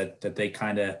workhorse that they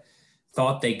kind of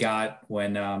thought they got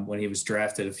when he was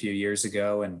drafted a few years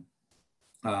ago, and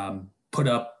put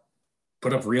up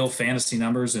real fantasy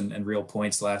numbers and real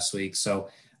points last week. So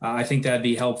I think that'd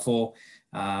be helpful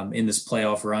in this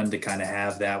playoff run to kind of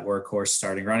have that workhorse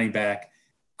starting running back.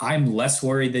 I'm less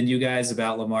worried than you guys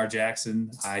about Lamar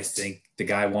Jackson. I think the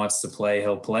guy wants to play,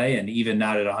 he'll play, and even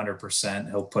not at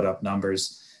 100%, he'll put up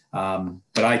numbers.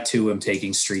 But I too am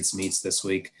taking streets meets this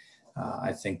week.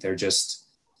 I think they're just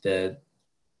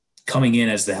coming in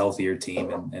as the healthier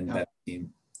team and better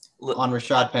team. On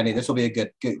Rashad Penny, this will be a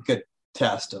good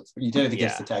test of you did it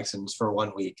against the Texans for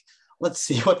 1 week. Let's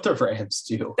see what the Rams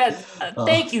do.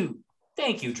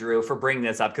 Thank you, Drew, for bringing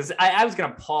this up, because I was going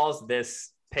to pause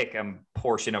this pick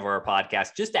portion of our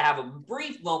podcast just to have a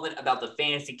brief moment about the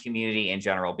fantasy community in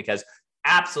general, because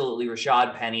absolutely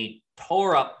Rashad Penny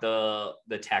tore up the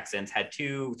Texans, had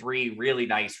 2-3 really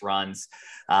nice runs,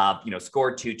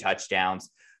 scored 2 touchdowns.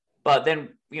 But then,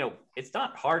 it's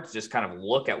not hard to just kind of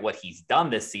look at what he's done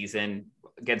this season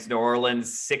against New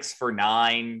Orleans, 6 for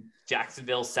 9,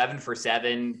 Jacksonville, 7 for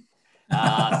 7,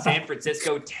 San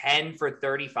Francisco, 10 for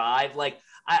 35. Like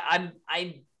I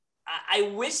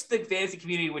wish the fantasy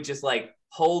community would just like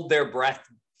hold their breath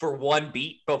for 1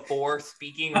 beat before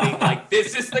speaking, being like,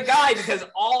 this is the guy, because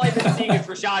all I've been seeing is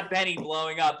Rashad Penny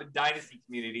blowing up in dynasty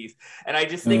communities. And I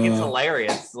just think it's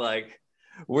hilarious. Like,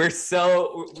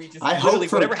 I hope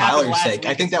for Tyler's sake.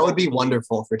 I think that would be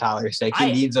wonderful for Tyler's sake.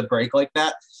 He needs a break like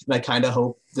that. And I kind of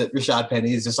hope that Rashad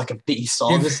Penny is just like a beast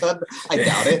all of a sudden. I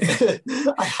doubt it.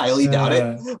 I highly doubt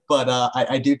it. But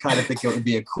I do kind of think it would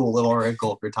be a cool little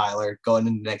wrinkle for Tyler going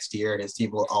into next year. His team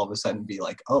will all of a sudden be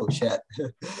like, oh, shit.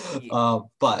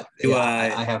 But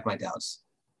I have my doubts.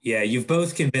 Yeah, you've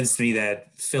both convinced me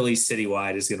that Philly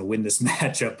citywide is going to win this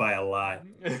matchup by a lot.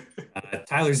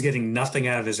 Tyler's getting nothing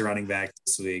out of his running back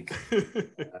this week,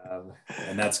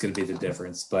 and that's going to be the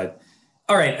difference. But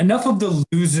all right, enough of the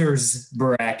losers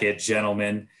bracket,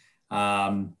 gentlemen.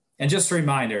 And just a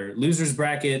reminder, losers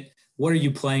bracket, what are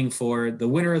you playing for? The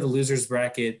winner of the losers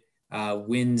bracket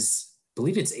wins, I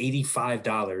believe it's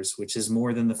 $85, which is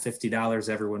more than the $50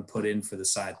 everyone put in for the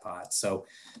side pot. So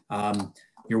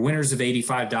your winners of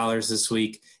 $85 this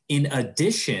week. In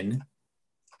addition,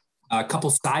 a couple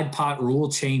side pot rule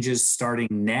changes starting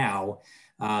now.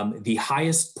 The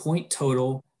highest point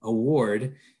total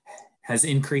award has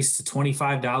increased to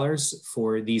 $25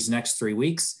 for these next 3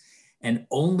 weeks, and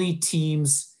only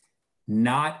teams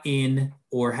not in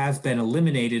or have been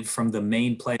eliminated from the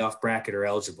main playoff bracket are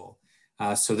eligible.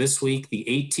 So this week, the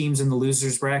 8 teams in the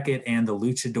losers bracket and the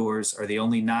Luchadors are the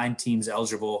only 9 teams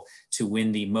eligible to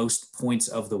win the most points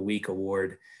of the week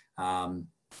award. And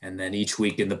then each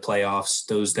week in the playoffs,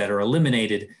 those that are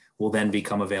eliminated will then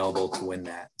become available to win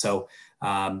that. So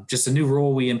just a new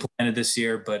rule we implemented this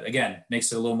year, but again,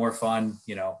 makes it a little more fun.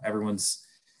 Everyone's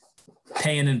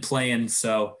paying and playing.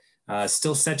 So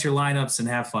still set your lineups and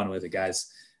have fun with it,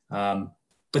 guys.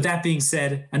 But that being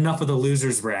said, enough of the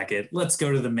losers bracket. Let's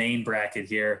go to the main bracket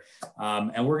here.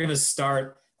 And we're going to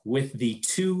start with the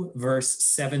 2 versus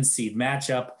 7 seed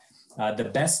matchup. The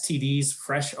best TDs,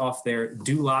 fresh off their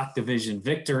Duloc division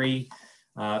victory,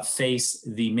 face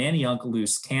the Manayunk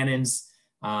Loose Cannons.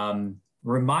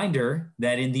 Reminder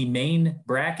that in the main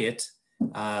bracket,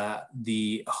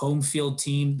 the home field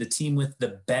team, the team with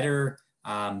the better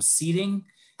seeding,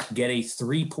 get a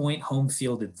 3-point home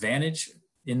field advantage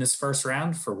in this first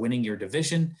round for winning your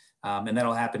division. And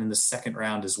that'll happen in the second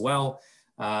round as well.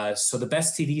 So the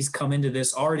best TDs come into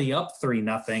this already up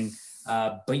 3-0,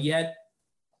 but yet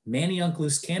Manayunk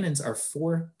Loose Cannons are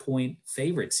 4-point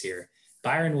favorites here.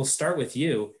 Byron, we'll start with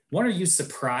you. 1, are you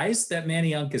surprised that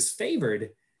Manayunk is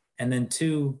favored? And then 2,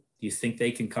 do you think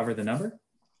they can cover the number?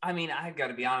 I mean, I've got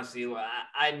to be honest with you.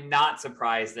 I'm not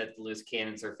surprised that the Loose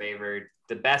Cannons are favored.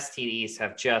 The best TDs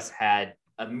have just had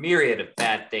a myriad of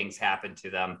bad things happen to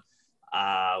them,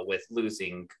 with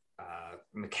losing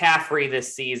McCaffrey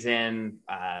this season,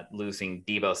 losing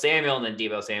Deebo Samuel, and then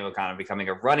Deebo Samuel kind of becoming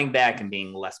a running back and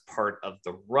being less part of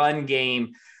the run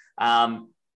game.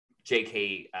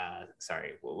 J.K.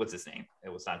 Sorry, what's his name? It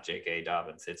was not J.K.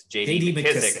 Dobbins. It's J.D.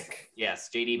 McKissic. Yes,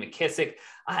 J.D. McKissic.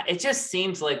 It just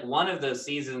seems like one of those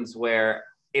seasons where,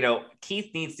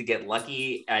 Keith needs to get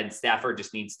lucky and Stafford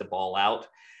just needs to ball out.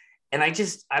 And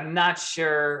I'm not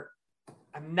sure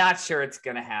it's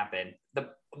going to happen.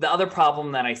 The other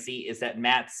problem that I see is that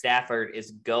Matt Stafford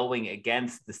is going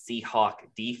against the Seahawk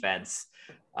defense,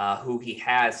 who he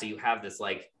has. So you have this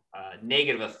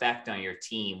negative effect on your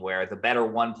team where the better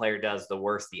one player does, the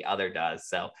worse the other does.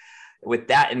 So with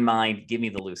that in mind, give me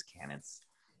the loose cannons.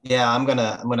 Yeah, I'm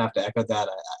gonna have to echo that.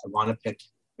 I want to pick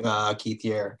Keith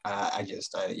here. I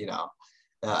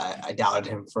doubted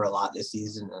him for a lot this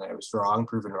season, and I was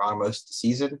proven wrong most of the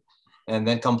season. And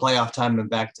then come playoff time, and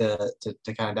back to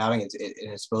kind of doubting it.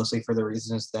 It's mostly for the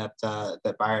reasons that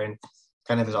Byron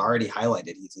kind of has already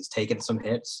highlighted. He's taken some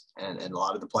hits, and a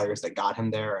lot of the players that got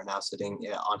him there are now sitting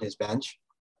on his bench.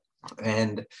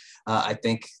 And I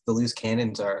think the loose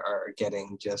cannons are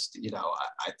getting just,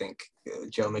 I think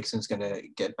Joe Mixon's going to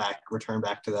return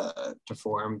back to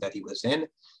form that he was in,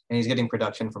 and he's getting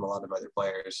production from a lot of other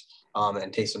players.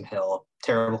 And Taysom Hill,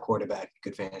 terrible quarterback,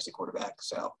 good fantasy quarterback.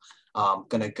 So I'm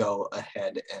going to go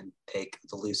ahead and take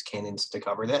the loose cannons to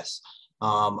cover this.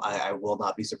 I will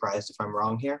not be surprised if I'm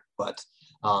wrong here, but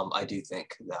I do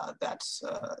think that's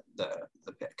the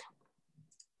pick.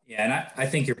 Yeah, and I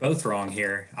think you're both wrong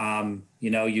here.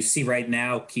 You see right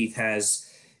now, Keith has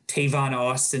Tavon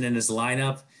Austin in his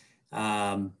lineup.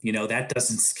 That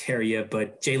doesn't scare you,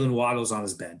 but Jalen Waddle's on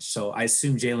his bench. So I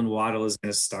assume Jalen Waddle is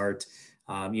going to start.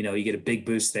 You get a big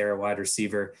boost there, wide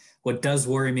receiver. What does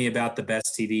worry me about the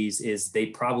best TDs is they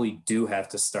probably do have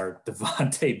to start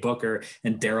Devontae Booker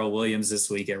and Darrell Williams this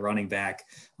week at running back.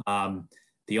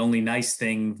 The only nice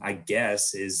thing, I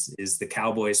guess, is the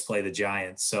Cowboys play the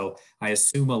Giants. So I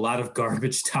assume a lot of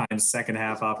garbage time, second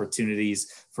half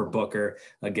opportunities for Booker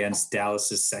against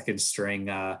Dallas's second string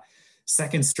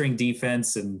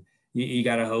defense. And you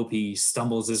got to hope he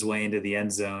stumbles his way into the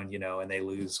end zone, and they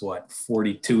lose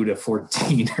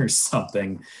 42-14 or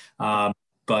something.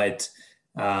 But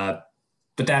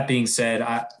that being said,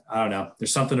 I don't know.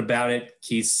 There's something about it.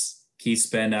 Keith's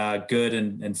been good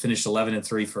and finished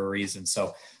 11-3 for a reason.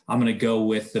 So I'm going to go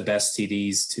with the best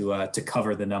TDs to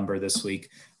cover the number this week.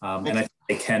 And I think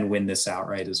they can win this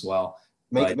outright as well.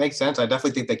 Makes sense. I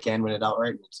definitely think they can win it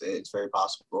outright. It's very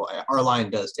possible. Our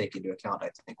line does take into account, I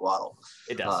think, Waddle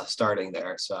starting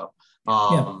there. So,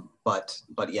 but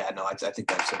yeah, no, I think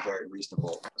that's a very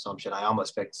reasonable assumption. I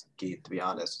almost picked Keith, to be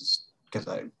honest, because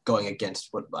I'm going against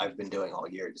what I've been doing all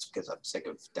year, just because I'm sick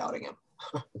of doubting him.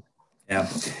 Yeah.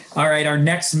 All right. Our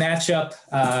next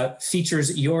matchup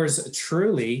features yours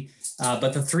truly,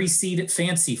 but the 3 seed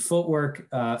Fancy Footwork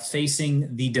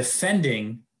facing the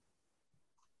defending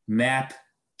MAP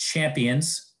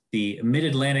champions, the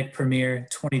Mid-Atlantic Premier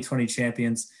 2020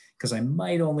 champions, because I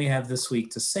might only have this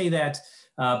week to say that.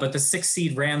 But the 6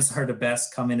 seed Rams are the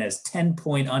best, come in as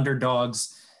 10-point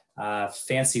underdogs.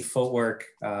 Fancy Footwork,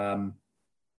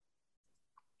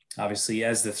 obviously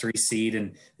as the 3 seed,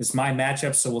 and it's my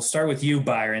matchup. So we'll start with you,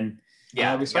 Byron.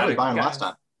 Yeah, we started Byron last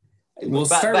time. We'll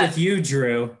start with you,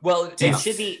 Drew. Well, it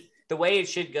should be the way it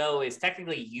should go is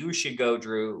technically you should go,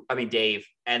 Dave,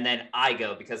 and then I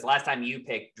go, because last time you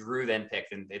picked, Drew then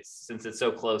picked, and since it's so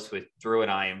close with Drew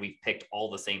and I, and we've picked all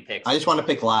the same picks. I just want to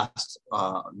pick last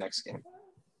next game.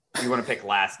 You want to pick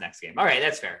last next game? All right,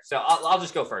 that's fair. So I'll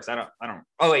just go first. I don't.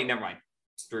 Oh wait, never mind.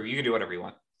 Drew, you can do whatever you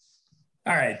want.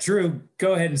 All right, Drew,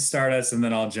 go ahead and start us, and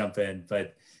then I'll jump in.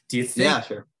 But do you think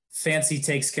Fancy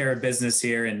takes care of business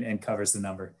here and covers the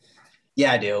number?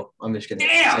 Yeah, I do. I'm just going to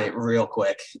say it real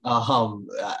quick.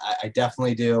 I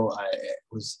definitely do.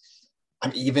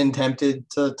 I'm even tempted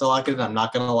to lock it in. I'm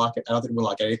not going to lock it. I don't think we'll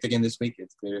lock anything in this week.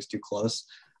 It's clear it's too close.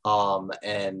 But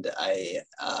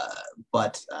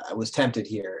I was tempted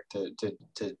here to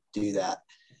do that.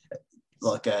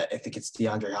 Look, I think it's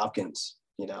DeAndre Hopkins.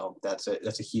 That's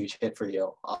a huge hit for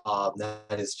you.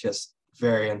 That is just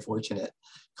very unfortunate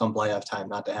come playoff time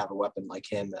not to have a weapon like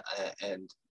him. And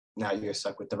now you're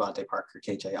stuck with Devontae Parker,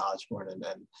 KJ Osborne,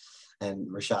 and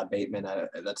Rashad Bateman.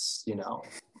 That's,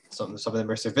 some of them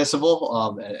are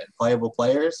serviceable and playable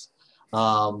players.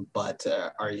 But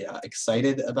are you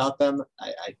excited about them?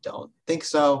 I don't think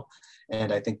so.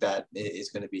 And I think that is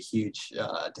going to be a huge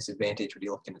disadvantage when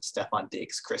you're looking at Stephon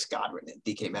Diggs, Chris Godwin, and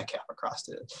DK Metcalf across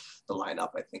the lineup.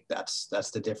 I think that's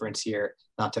the difference here.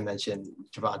 Not to mention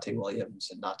Javonte Williams,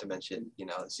 and not to mention,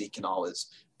 Zeke can always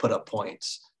put up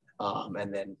points.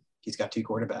 And then he's got 2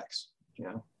 quarterbacks,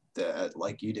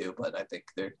 like you do. But I think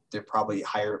they're probably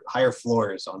higher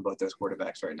floors on both those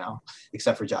quarterbacks right now,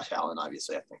 except for Josh Allen,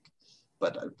 obviously, I think.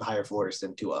 But higher floors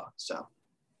than Tua. So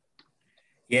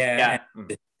Yeah.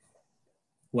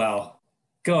 Well,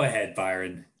 go ahead,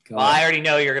 Byron. I already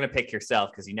know you're going to pick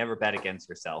yourself because you never bet against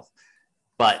yourself.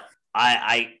 But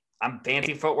I'm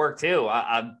fancy footwork too.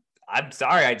 I'm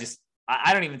sorry.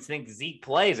 I don't even think Zeke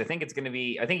plays. I think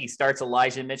he starts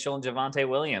Elijah Mitchell and Javonte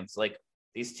Williams. Like,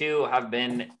 these two have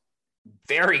been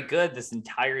very good this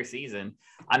entire season.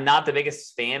 I'm not the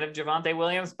biggest fan of Javonte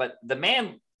Williams, but the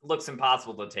man looks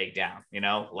impossible to take down.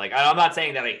 Like, I'm not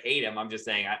saying that I hate him. I'm just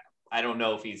saying I don't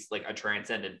know if he's like a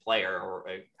transcendent player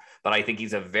but I think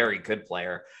he's a very good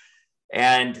player.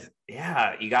 And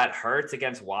yeah, you got Hurts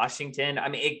against Washington. I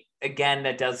mean, again,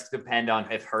 that does depend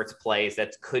on if Hurts plays.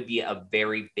 That could be a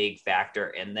very big factor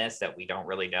in this that we don't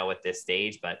really know at this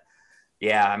stage. But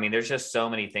yeah, I mean, there's just so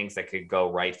many things that could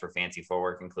go right for fancy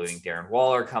footwork, including Darren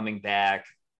Waller coming back,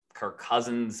 Kirk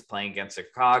Cousins playing against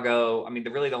Chicago. I mean,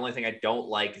 the only thing I don't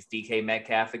like is DK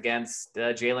Metcalf against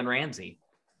Jalen Ramsey.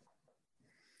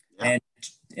 Yeah.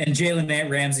 And Jalen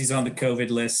Ramsey's on the COVID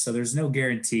list, so there's no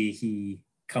guarantee he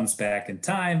comes back in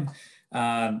time.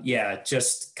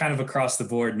 Just kind of across the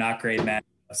board, not great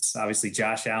matchups. Obviously,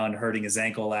 Josh Allen hurting his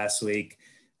ankle last week.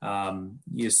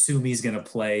 You assume he's going to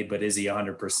play, but is he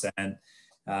 100%?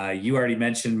 You already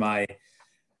mentioned my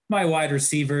wide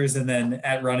receivers, and then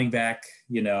at running back,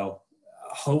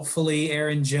 hopefully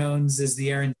Aaron Jones is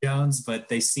the Aaron Jones, but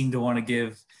they seem to want to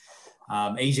give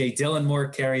AJ Dillon more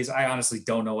carries. I honestly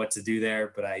don't know what to do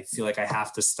there, but I feel like I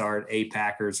have to start a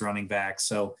Packers running back.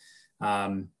 So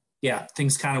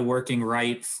things kind of working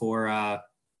right for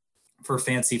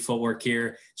fancy footwork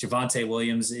here. Javonte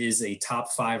Williams is a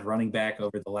top 5 running back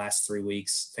over the last 3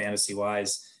 weeks, fantasy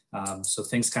wise. So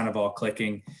things kind of all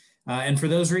clicking. And for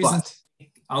those reasons,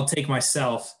 I'll take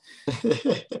myself.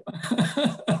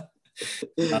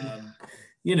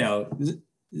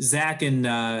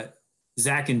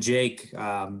 Zach and Jake,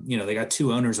 they got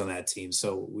 2 owners on that team.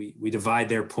 So we divide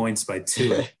their points by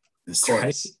 2. Of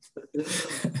course.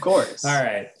 Of course. All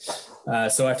right.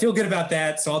 So I feel good about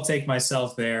that. So I'll take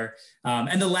myself there.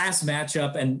 And the last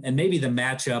matchup and maybe the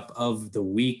matchup of the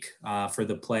week for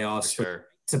the playoffs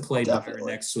to play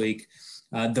next week.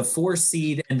 The 4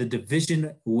 seed and the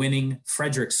division winning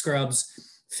Frederick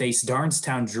Scrubs face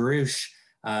Darnestown Droosh.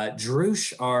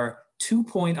 Droosh are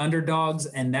 2-point underdogs,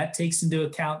 and that takes into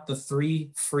account the 3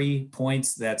 free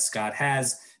points that Scott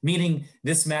has, meaning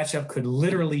this matchup could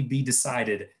literally be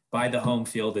decided by the home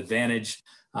field advantage.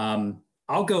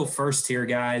 I'll go first here,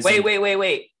 guys.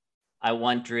 Wait. I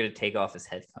want Drew to take off his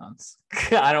headphones.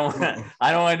 I don't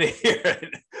want to hear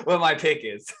it, what my pick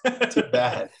is. Too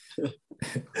bad. All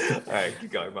right,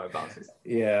 keep going. My apologies.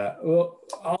 Yeah, well,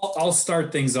 I'll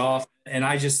start things off, and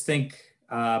I just think,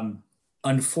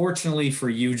 unfortunately for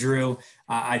you, Drew,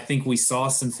 I think we saw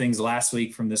some things last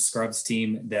week from the Scrubs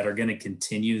team that are going to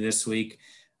continue this week.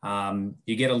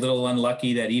 You get a little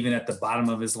unlucky that even at the bottom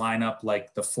of his lineup,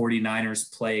 like the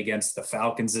 49ers play against the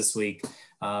Falcons this week.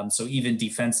 So even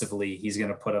defensively, he's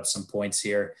going to put up some points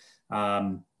here.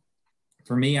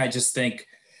 For me, I think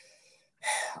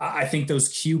those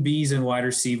QBs and wide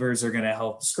receivers are going to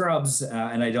help Scrubs.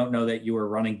 And I don't know that your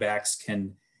running backs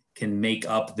can make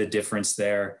up the difference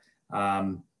there.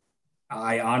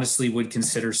 I honestly would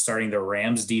consider starting the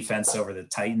Rams defense over the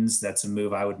Titans. That's a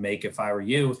move I would make if I were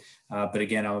you. But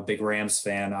again, I'm a big Rams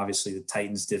fan. Obviously the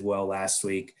Titans did well last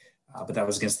week, but that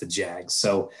was against the Jags.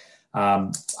 So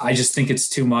I just think it's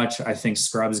too much. I think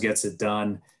Scrubs gets it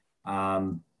done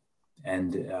and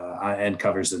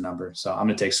covers the number. So I'm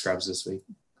going to take Scrubs this week.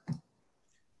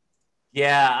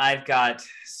 Yeah, I've got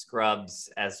Scrubs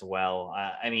as well.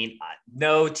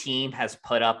 No team has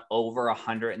put up over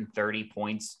 130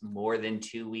 points more than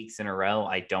 2 weeks in a row.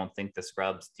 I don't think the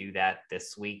Scrubs do that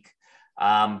this week.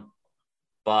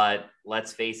 But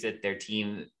let's face it, their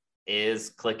team is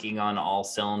clicking on all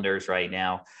cylinders right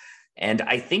now. And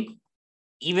I think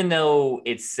even though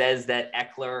it says that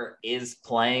Ekeler is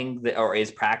playing or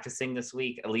is practicing this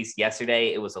week, at least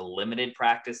yesterday, it was a limited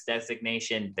practice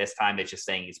designation. This time it's just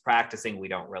saying he's practicing. We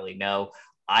don't really know.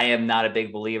 I am not a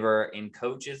big believer in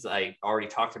coaches. I already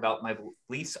talked about my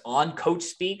beliefs on coach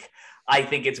speak. I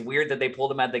think it's weird that they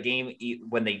pulled him out of the game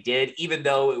when they did, even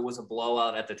though it was a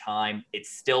blowout at the time. It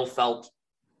still felt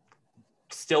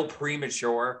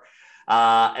premature.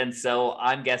 And so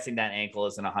I'm guessing that ankle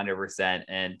isn't 100%.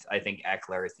 And I think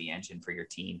Ekeler is the engine for your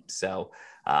team. So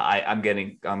I'm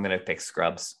going to pick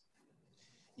Scrubs.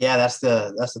 Yeah, that's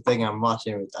the thing I'm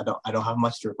watching. I don't have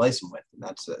much to replace him with. And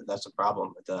that's a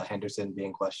problem with Henderson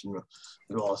being questioned.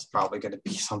 Well, it's probably going to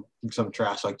be some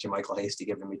trash like JaMychal Hasty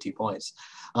giving me 2 points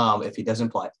if he doesn't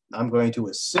play. I'm going to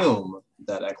assume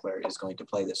that Ekeler is going to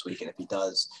play this week, and if he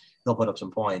does, he'll put up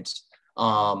some points.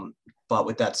 But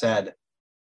with that said,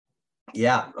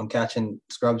 Yeah, I'm catching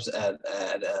Scrubs at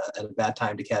a bad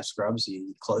time to catch Scrubs.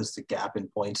 He closed the gap in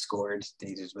points scored.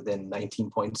 He's within 19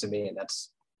 points of me, and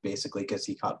that's basically because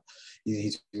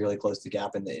he's really closed the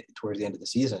gap towards the end of the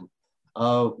season.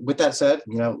 With that said,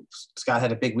 Scott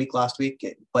had a big week last week,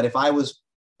 but if I was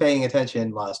paying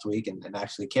attention last week and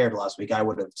actually cared last week, I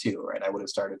would have too, right? I would have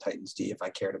started Titans D if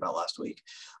I cared about last week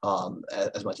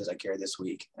as much as I care this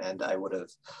week. And I would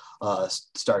have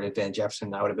started Van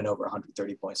Jefferson. I would have been over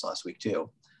 130 points last week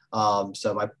too.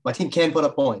 So my team can put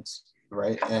up points,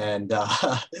 right? And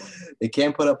they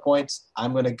can put up points.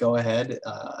 I'm going to go ahead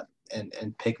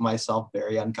and pick myself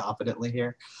very unconfidently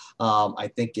here. I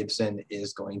think Gibson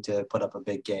is going to put up a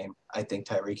big game. I think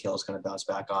Tyreek Hill is going to bounce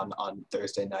back on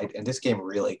Thursday night. And this game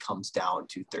really comes down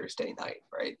to Thursday night,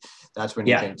 right? That's when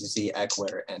you're going to see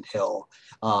Eckler and Hill.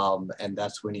 And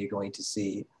that's when you're going to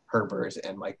see Herbert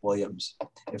and Mike Williams.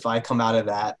 If I come out of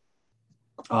that,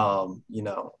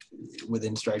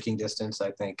 within striking distance, I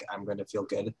think I'm going to feel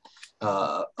good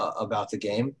about the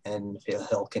game, and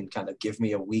Hill can kind of give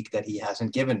me a week that he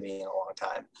hasn't given me in a long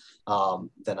time.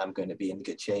 Then I'm going to be in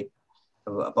good shape.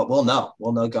 But we'll know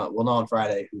on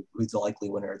Friday who the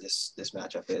likely winner of this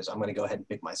matchup is. I'm going to go ahead and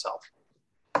pick myself.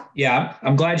 Yeah,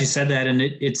 I'm glad you said that, and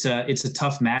it's a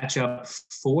tough matchup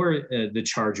for the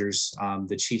Chargers.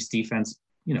 The Chiefs defense,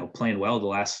 playing well the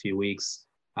last few weeks.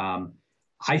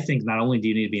 I think not only do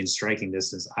you need to be in striking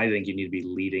distance, I think you need to be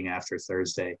leading after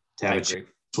Thursday to have a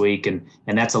week. And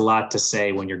that's a lot to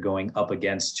say when you're going up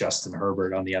against Justin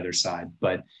Herbert on the other side.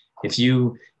 But if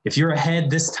you're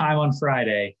ahead this time on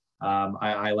Friday,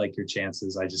 I like your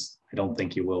chances. I don't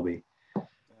think you will be.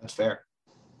 That's fair.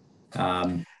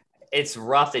 It's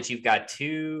rough that you've got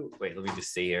let me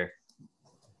just see here.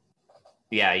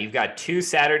 Yeah, you've got 2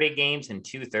 Saturday games and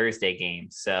 2 Thursday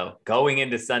games. So going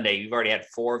into Sunday, you've already had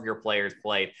 4 of your players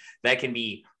played. That can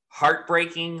be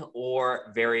heartbreaking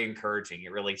or very encouraging.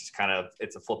 It really just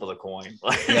it's a flip of the coin.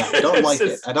 Yeah, I don't like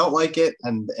it. I don't like it.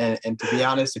 And to be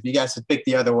honest, if you guys had picked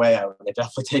the other way, I would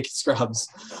definitely take Scrubs.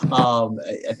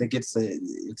 I think it's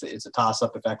a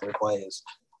toss-up if Eckler plays.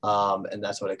 And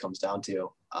that's what it comes down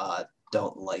to.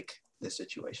 Don't like this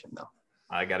situation, though.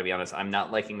 I got to be honest. I'm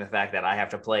not liking the fact that I have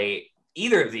to play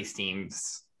either of these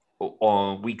teams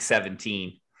on week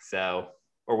 17,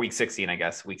 or week 16, I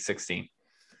guess, week 16.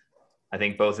 I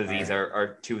think both of these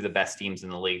are 2 of the best teams in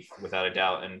the league, without a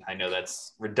doubt. And I know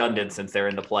that's redundant since they're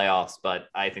in the playoffs, but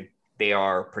I think they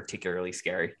are particularly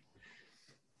scary.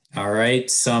 All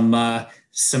right. Some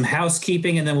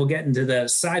housekeeping, and then we'll get into the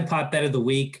side pot bet of the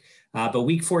week. But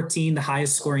week 14, the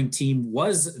highest scoring team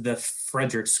was the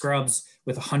Frederick Scrubs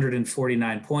with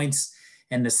 149 points.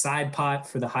 And the side pot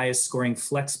for the highest scoring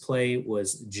flex play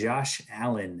was Josh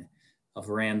Allen of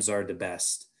Rams Are the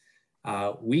Best.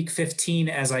 Week 15,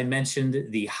 as I mentioned,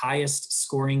 the highest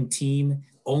scoring team,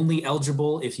 only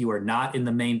eligible if you are not in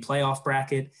the main playoff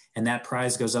bracket, and that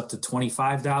prize goes up to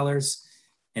 $25.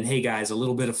 And hey guys, a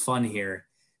little bit of fun here.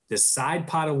 The side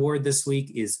pot award this week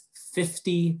is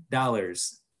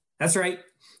 $50. That's right.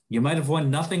 You might have won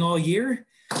nothing all year,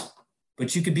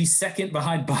 but you could be second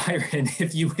behind Byron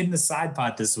if you win the side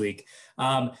pot this week.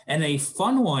 And a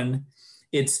fun one,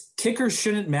 it's kickers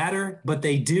shouldn't matter, but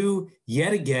they do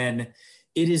yet again.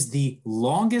 It is the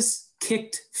longest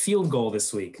kicked field goal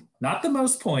this week. Not the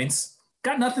most points.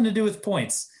 Got nothing to do with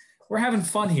points. We're having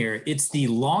fun here. It's the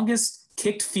longest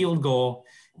kicked field goal.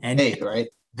 And right?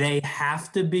 They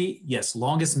have to be, yes,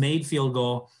 longest made field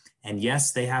goal. And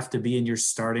yes, they have to be in your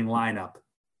starting lineup.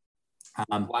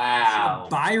 Wow.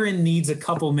 Byron needs a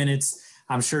couple minutes.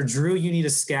 I'm sure, Drew, you need a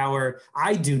scour.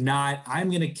 I do not. I'm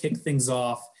going to kick things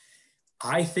off.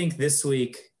 I think this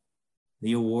week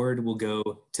the award will go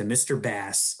to Mr.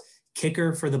 Bass,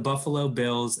 kicker for the Buffalo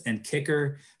Bills and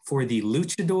kicker for the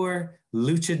Luchadors,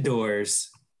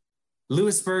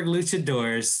 Lewisburg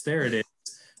Luchadors. There it is.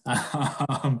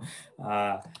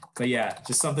 But yeah,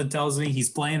 just something tells me he's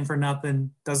playing for nothing.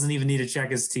 Doesn't even need to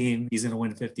check his team. He's going to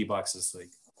win $50 this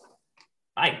week.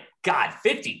 My God,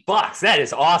 $50. That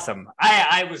is awesome.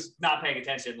 I was not paying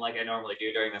attention like I normally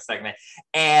do during this segment.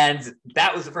 And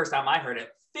that was the first time I heard it.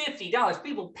 $50.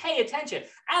 People pay attention.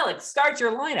 Alex, start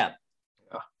your lineup.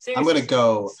 Seriously, I'm going to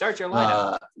go start your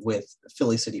lineup with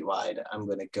Philly Citywide. I'm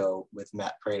going to go with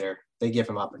Matt Prater. They give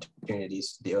him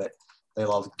opportunities to do it. They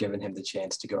love giving him the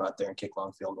chance to go out there and kick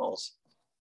long field goals.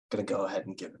 Going to go ahead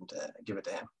and give it to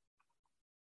him.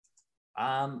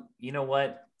 You know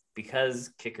what? Because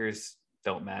kickers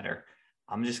don't matter,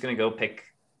 I'm just going to go pick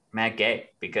Matt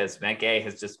Gay, because Matt Gay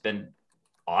has just been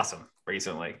awesome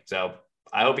recently. So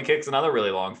I hope he kicks another really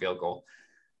long field goal.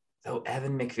 So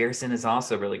Evan McPherson is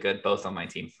also really good, both on my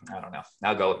team. I don't know.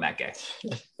 I'll go with Matt Gay.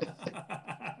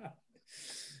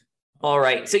 All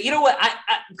right. So you know what? I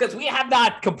because we have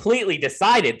not completely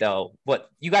decided though. What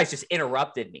you guys just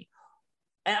interrupted me,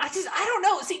 and I don't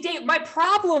know. See, Dave, my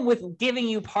problem with giving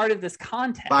you part of this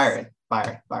contest, Byron.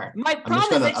 My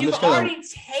problem is that you've already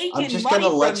taken money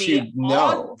from me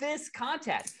on this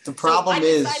contest. The problem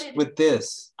is with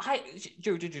this.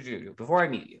 Drew, before I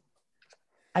mute you,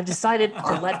 I've decided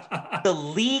to let the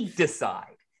league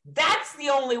decide. That's the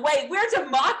only way. We're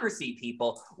democracy,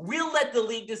 people. We'll let the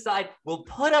league decide. We'll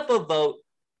put up a vote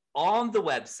on the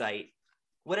website.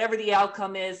 Whatever the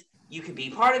outcome is, you can be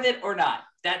part of it or not.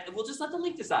 That we'll just let the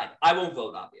league decide. I won't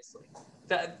vote, obviously.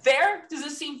 Fair? Does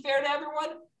this seem fair to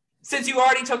everyone? Since you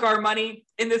already took our money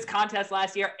in this contest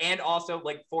last year and also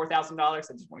like $4,000, I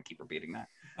just want to keep repeating that.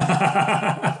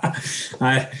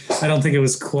 I don't think it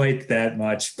was quite that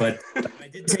much, but I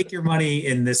did take your money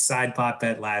in this side pot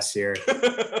bet last year.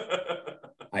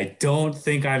 I don't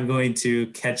think I'm going to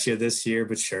catch you this year,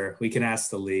 but sure, we can ask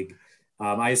the league.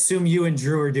 I assume you and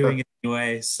Drew are doing it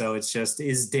anyway, so it's just,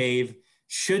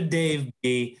 should Dave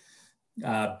be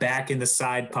back in the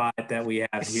side pot that we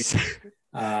have here?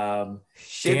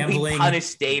 Should we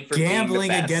punish Dave for gambling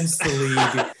being the best? Against the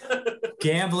league?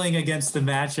 Gambling against the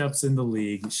matchups in the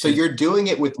league. So you're doing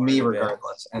it with me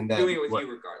regardless, and then doing it with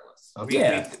you regardless.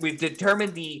 Okay. We've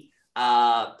determined the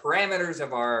parameters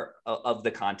of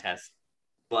the contest,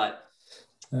 but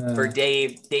for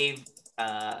Dave,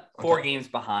 4 games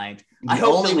behind. The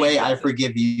only way I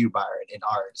forgive you, Byron, in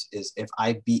ours is if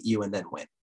I beat you and then win.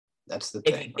 That's the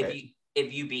thing.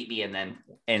 If you beat me and then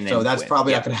so that's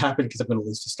probably not going to happen because I'm going to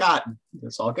lose to Scott.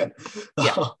 It's all good.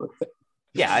 Yeah.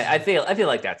 Yeah, I feel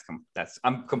like that's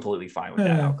I'm completely fine with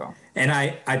that outcome. And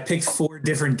I picked 4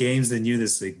 different games than you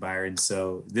this week, Byron.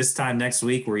 So this time next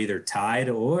week we're either tied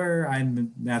or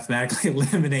I'm mathematically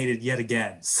eliminated yet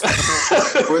again. So.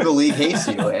 Or the league hates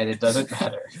you and it doesn't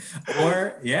matter.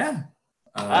 Or yeah.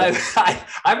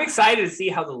 I'm excited to see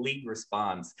how the league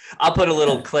responds. I'll put a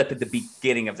little clip at the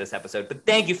beginning of this episode. But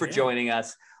thank you for joining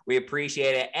us. We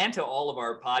appreciate it. And to all of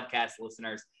our podcast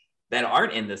listeners that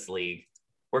aren't in this league,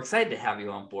 we're excited to have you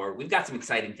on board. We've got some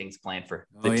exciting things planned for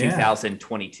the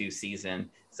 2022 season.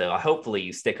 So hopefully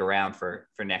you stick around for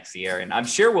next year. And I'm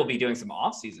sure we'll be doing some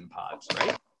off-season pods,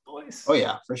 right, boys? Oh,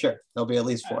 yeah, for sure. There'll be at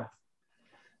least 4.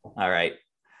 All right.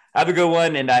 Have a good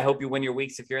one, and I hope you win your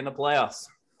weeks if you're in the playoffs.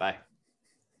 Bye.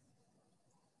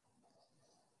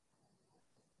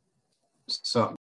 So